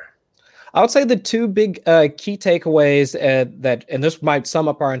share? I would say the 2 big key takeaways and this might sum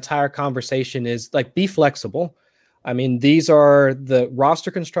up our entire conversation, is like, be flexible. I mean, these are the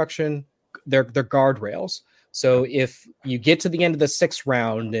roster construction, they're guardrails. So if you get to the end of the 6th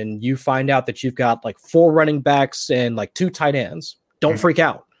round and you find out that you've got like 4 running backs and like 2 tight ends, don't freak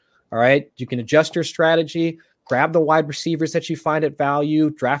out. All right. You can adjust your strategy, grab the wide receivers that you find at value,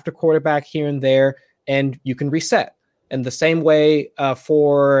 draft a quarterback here and there, and you can reset. And the same way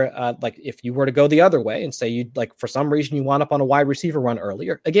for like if you were to go the other way and say you like for some reason you wound up on a wide receiver run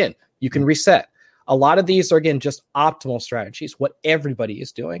earlier, again, you can reset. A lot of these are, again, just optimal strategies, what everybody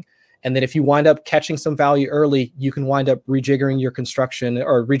is doing. And then if you wind up catching some value early, you can wind up rejiggering your construction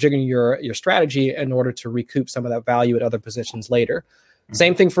or rejiggering your strategy in order to recoup some of that value at other positions later. Mm-hmm.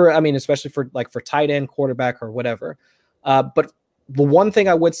 Same thing especially for tight end, quarterback, or whatever. But the one thing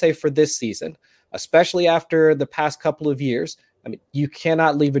I would say for this season, especially after the past couple of years, you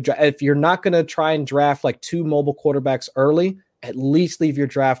cannot leave if you're not going to try and draft like 2 mobile quarterbacks early, at least leave your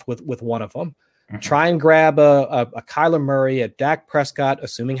draft with one of them. Mm-hmm. Try and grab a Kyler Murray, a Dak Prescott,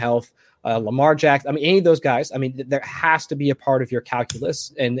 assuming health, Lamar Jackson. Any of those guys. There has to be a part of your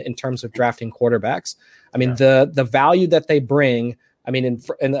calculus in terms of drafting quarterbacks. The value that they bring.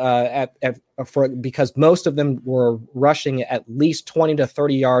 Because most of them were rushing at least 20 to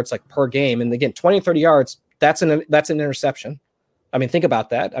 30 yards like per game, and again, 20 to 30 yards. That's an interception. Think about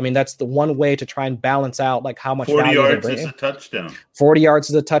that. That's the one way to try and balance out like how much 40 value yards is a touchdown. 40 yards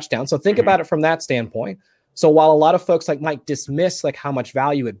is a touchdown. So think about it from that standpoint. So while a lot of folks might dismiss like how much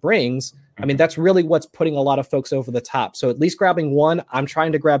value it brings, that's really what's putting a lot of folks over the top. So at least grabbing 1, I'm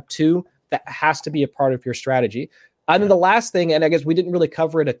trying to grab 2. That has to be a part of your strategy. And then the last thing, and I guess we didn't really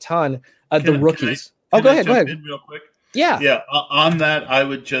cover it a ton, the rookies. Go ahead. Real quick. Yeah. On that, I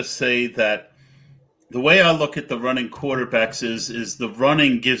would just say that the way I look at the running quarterbacks is the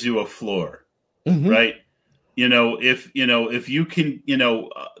running gives you a floor, right? If you can,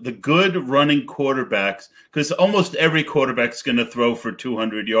 the good running quarterbacks, because almost every quarterback's going to throw for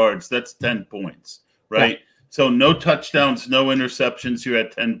 200 yards. That's 10 points, right? Yeah. So no touchdowns, no interceptions. You're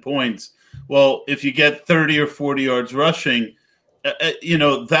at 10 points. Well, if you get 30 or 40 yards rushing, and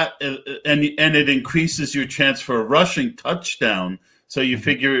it increases your chance for a rushing touchdown. So you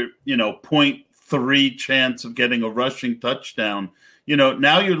figure, 0.3 chance of getting a rushing touchdown.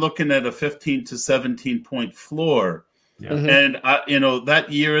 Now you're looking at a 15 to 17 point floor. Yeah. And that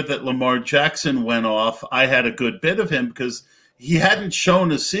year that Lamar Jackson went off, I had a good bit of him because he hadn't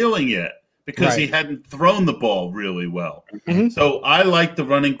shown a ceiling yet. Because he hadn't thrown the ball really well. Mm-hmm. So I like the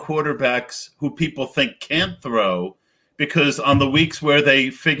running quarterbacks who people think can't throw, because on the weeks where they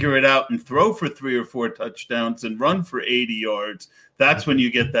figure it out and throw for 3 or 4 touchdowns and run for 80 yards, that's when you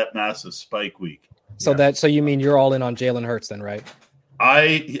get that massive spike week. So you mean you're all in on Jalen Hurts then, right?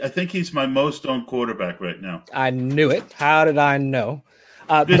 I think he's my most owned quarterback right now. I knew it. How did I know?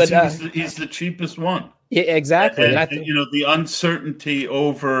 He's the cheapest one. Yeah, exactly. And the uncertainty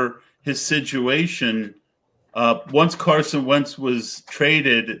over his situation, once Carson Wentz was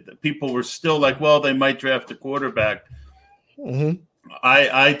traded, people were still like, well, they might draft a quarterback. Mm-hmm.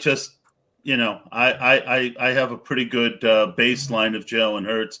 I just, I have a pretty good baseline of Jalen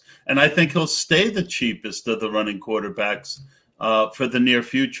Hurts, and I think he'll stay the cheapest of the running quarterbacks for the near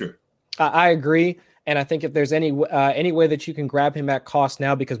future. I agree, and I think if there's any way that you can grab him at cost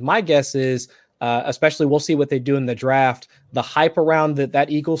now, because my guess is, especially we'll see what they do in the draft. The hype around that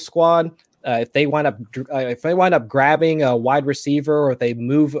Eagles squad, if they wind up grabbing a wide receiver, or if they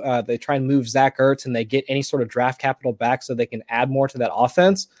try and move Zach Ertz and they get any sort of draft capital back so they can add more to that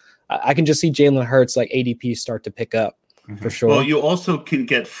offense, I can just see Jalen Hurts like ADP start to pick up for sure. Well, you also can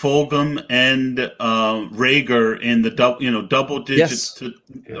get Fulgham and Rager in the double digits.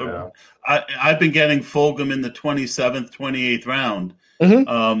 Yes. I've been getting Fulgham in the 27th, 28th round.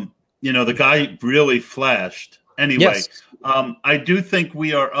 Mm-hmm. The guy really flashed. Anyway, yes. I do think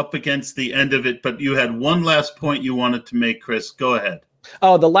we are up against the end of it, but you had one last point you wanted to make, Chris. Go ahead.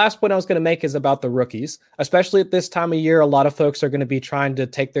 Oh, the last point I was going to make is about the rookies, especially at this time of year. A lot of folks are going to be trying to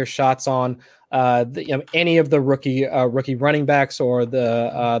take their shots on any of the rookie running backs or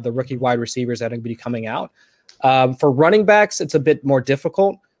the rookie wide receivers that are going to be coming out. For running backs, it's a bit more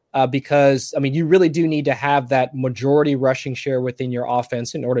difficult because, you really do need to have that majority rushing share within your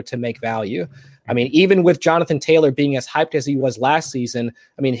offense in order to make value. Even with Jonathan Taylor being as hyped as he was last season,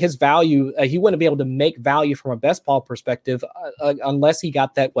 his value, he wouldn't be able to make value from a best ball perspective unless he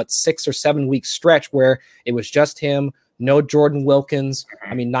got that, 6 or 7 week stretch where it was just him, no Jordan Wilkins.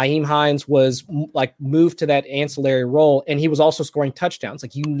 Nyheim Hines was moved to that ancillary role, and he was also scoring touchdowns.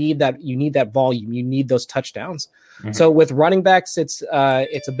 You need that volume. You need those touchdowns. Mm-hmm. So with running backs, it's a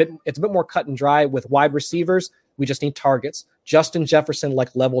bit more cut and dry. With wide receivers, we just need targets. Justin Jefferson,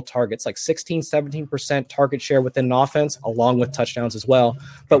 level targets, 16, 17% target share within an offense, along with touchdowns as well.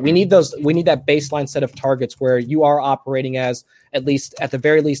 But we need that baseline set of targets where you are operating as at the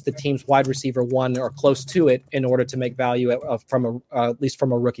very least, the team's wide receiver one or close to it in order to make value at least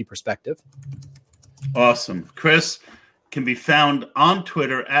from a rookie perspective. Awesome. Chris can be found on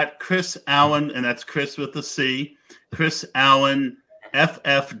Twitter at Chris Allen, and that's Chris with a C. Chris Allen,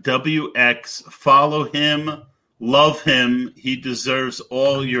 FFWX. Follow him. Love him. He deserves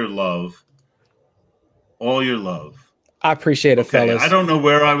all your love. All your love. I appreciate it, fellas. I don't know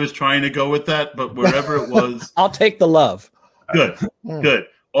where I was trying to go with that, but wherever it was. I'll take the love. Good. Good.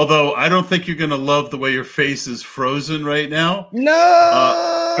 Although I don't think you're going to love the way your face is frozen right now. No.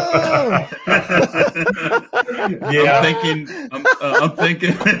 Yeah.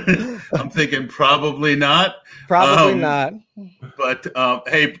 I'm thinking probably not. Probably not. But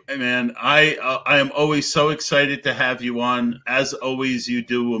hey, man, I am always so excited to have you on. As always, you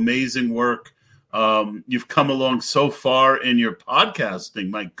do amazing work. You've come along so far in your podcasting.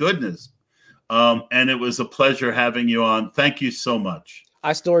 My goodness. And it was a pleasure having you on. Thank you so much.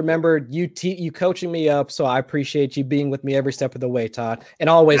 I still remember you coaching me up, so I appreciate you being with me every step of the way, Todd. And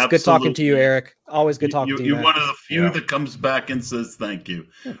always Absolutely. Good talking to you, Eric. Always good talking to you. You're one of the few that comes back and says thank you.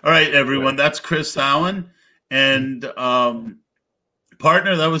 All right, everyone. That's Chris Allen. And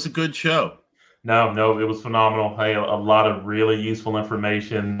partner, that was a good show. No, it was phenomenal. Hey, a lot of really useful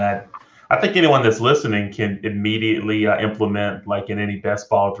information that I think anyone that's listening can immediately implement, in any best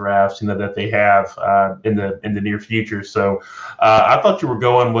ball drafts, that they have in the near future. So I thought you were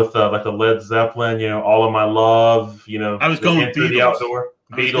going with a Led Zeppelin, All of My Love, I was going Beatles. The outdoor.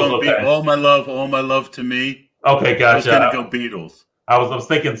 Beatles. Okay. All my love to me. Okay, gotcha. I was going to go Beatles. I was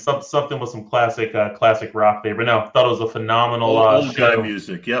thinking something with some classic rock there, but no, I thought it was a phenomenal old show. guy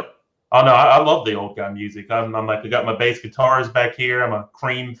music. Yep. Oh no, I love the old guy music. I got my bass guitars back here. I'm a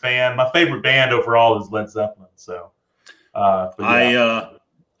Cream fan. My favorite band overall is Led Zeppelin. So,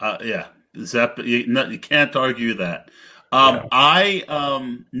 Zeppelin. You can't argue that.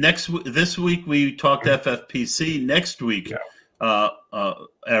 This week we talked FFPC. Next week,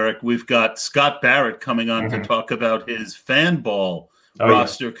 Eric, we've got Scott Barrett coming on to talk about his fan ball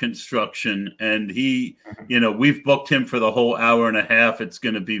roster construction, and he, we've booked him for the whole hour and a half. It's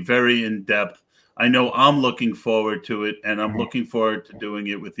going to be very in depth. I know I'm looking forward to it, and I'm looking forward to doing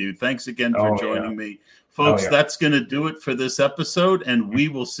it with you. Thanks again for joining me, folks. That's going to do it for this episode, and we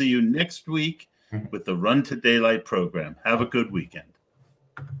will see you next week with the Run to Daylight program. Have a good weekend.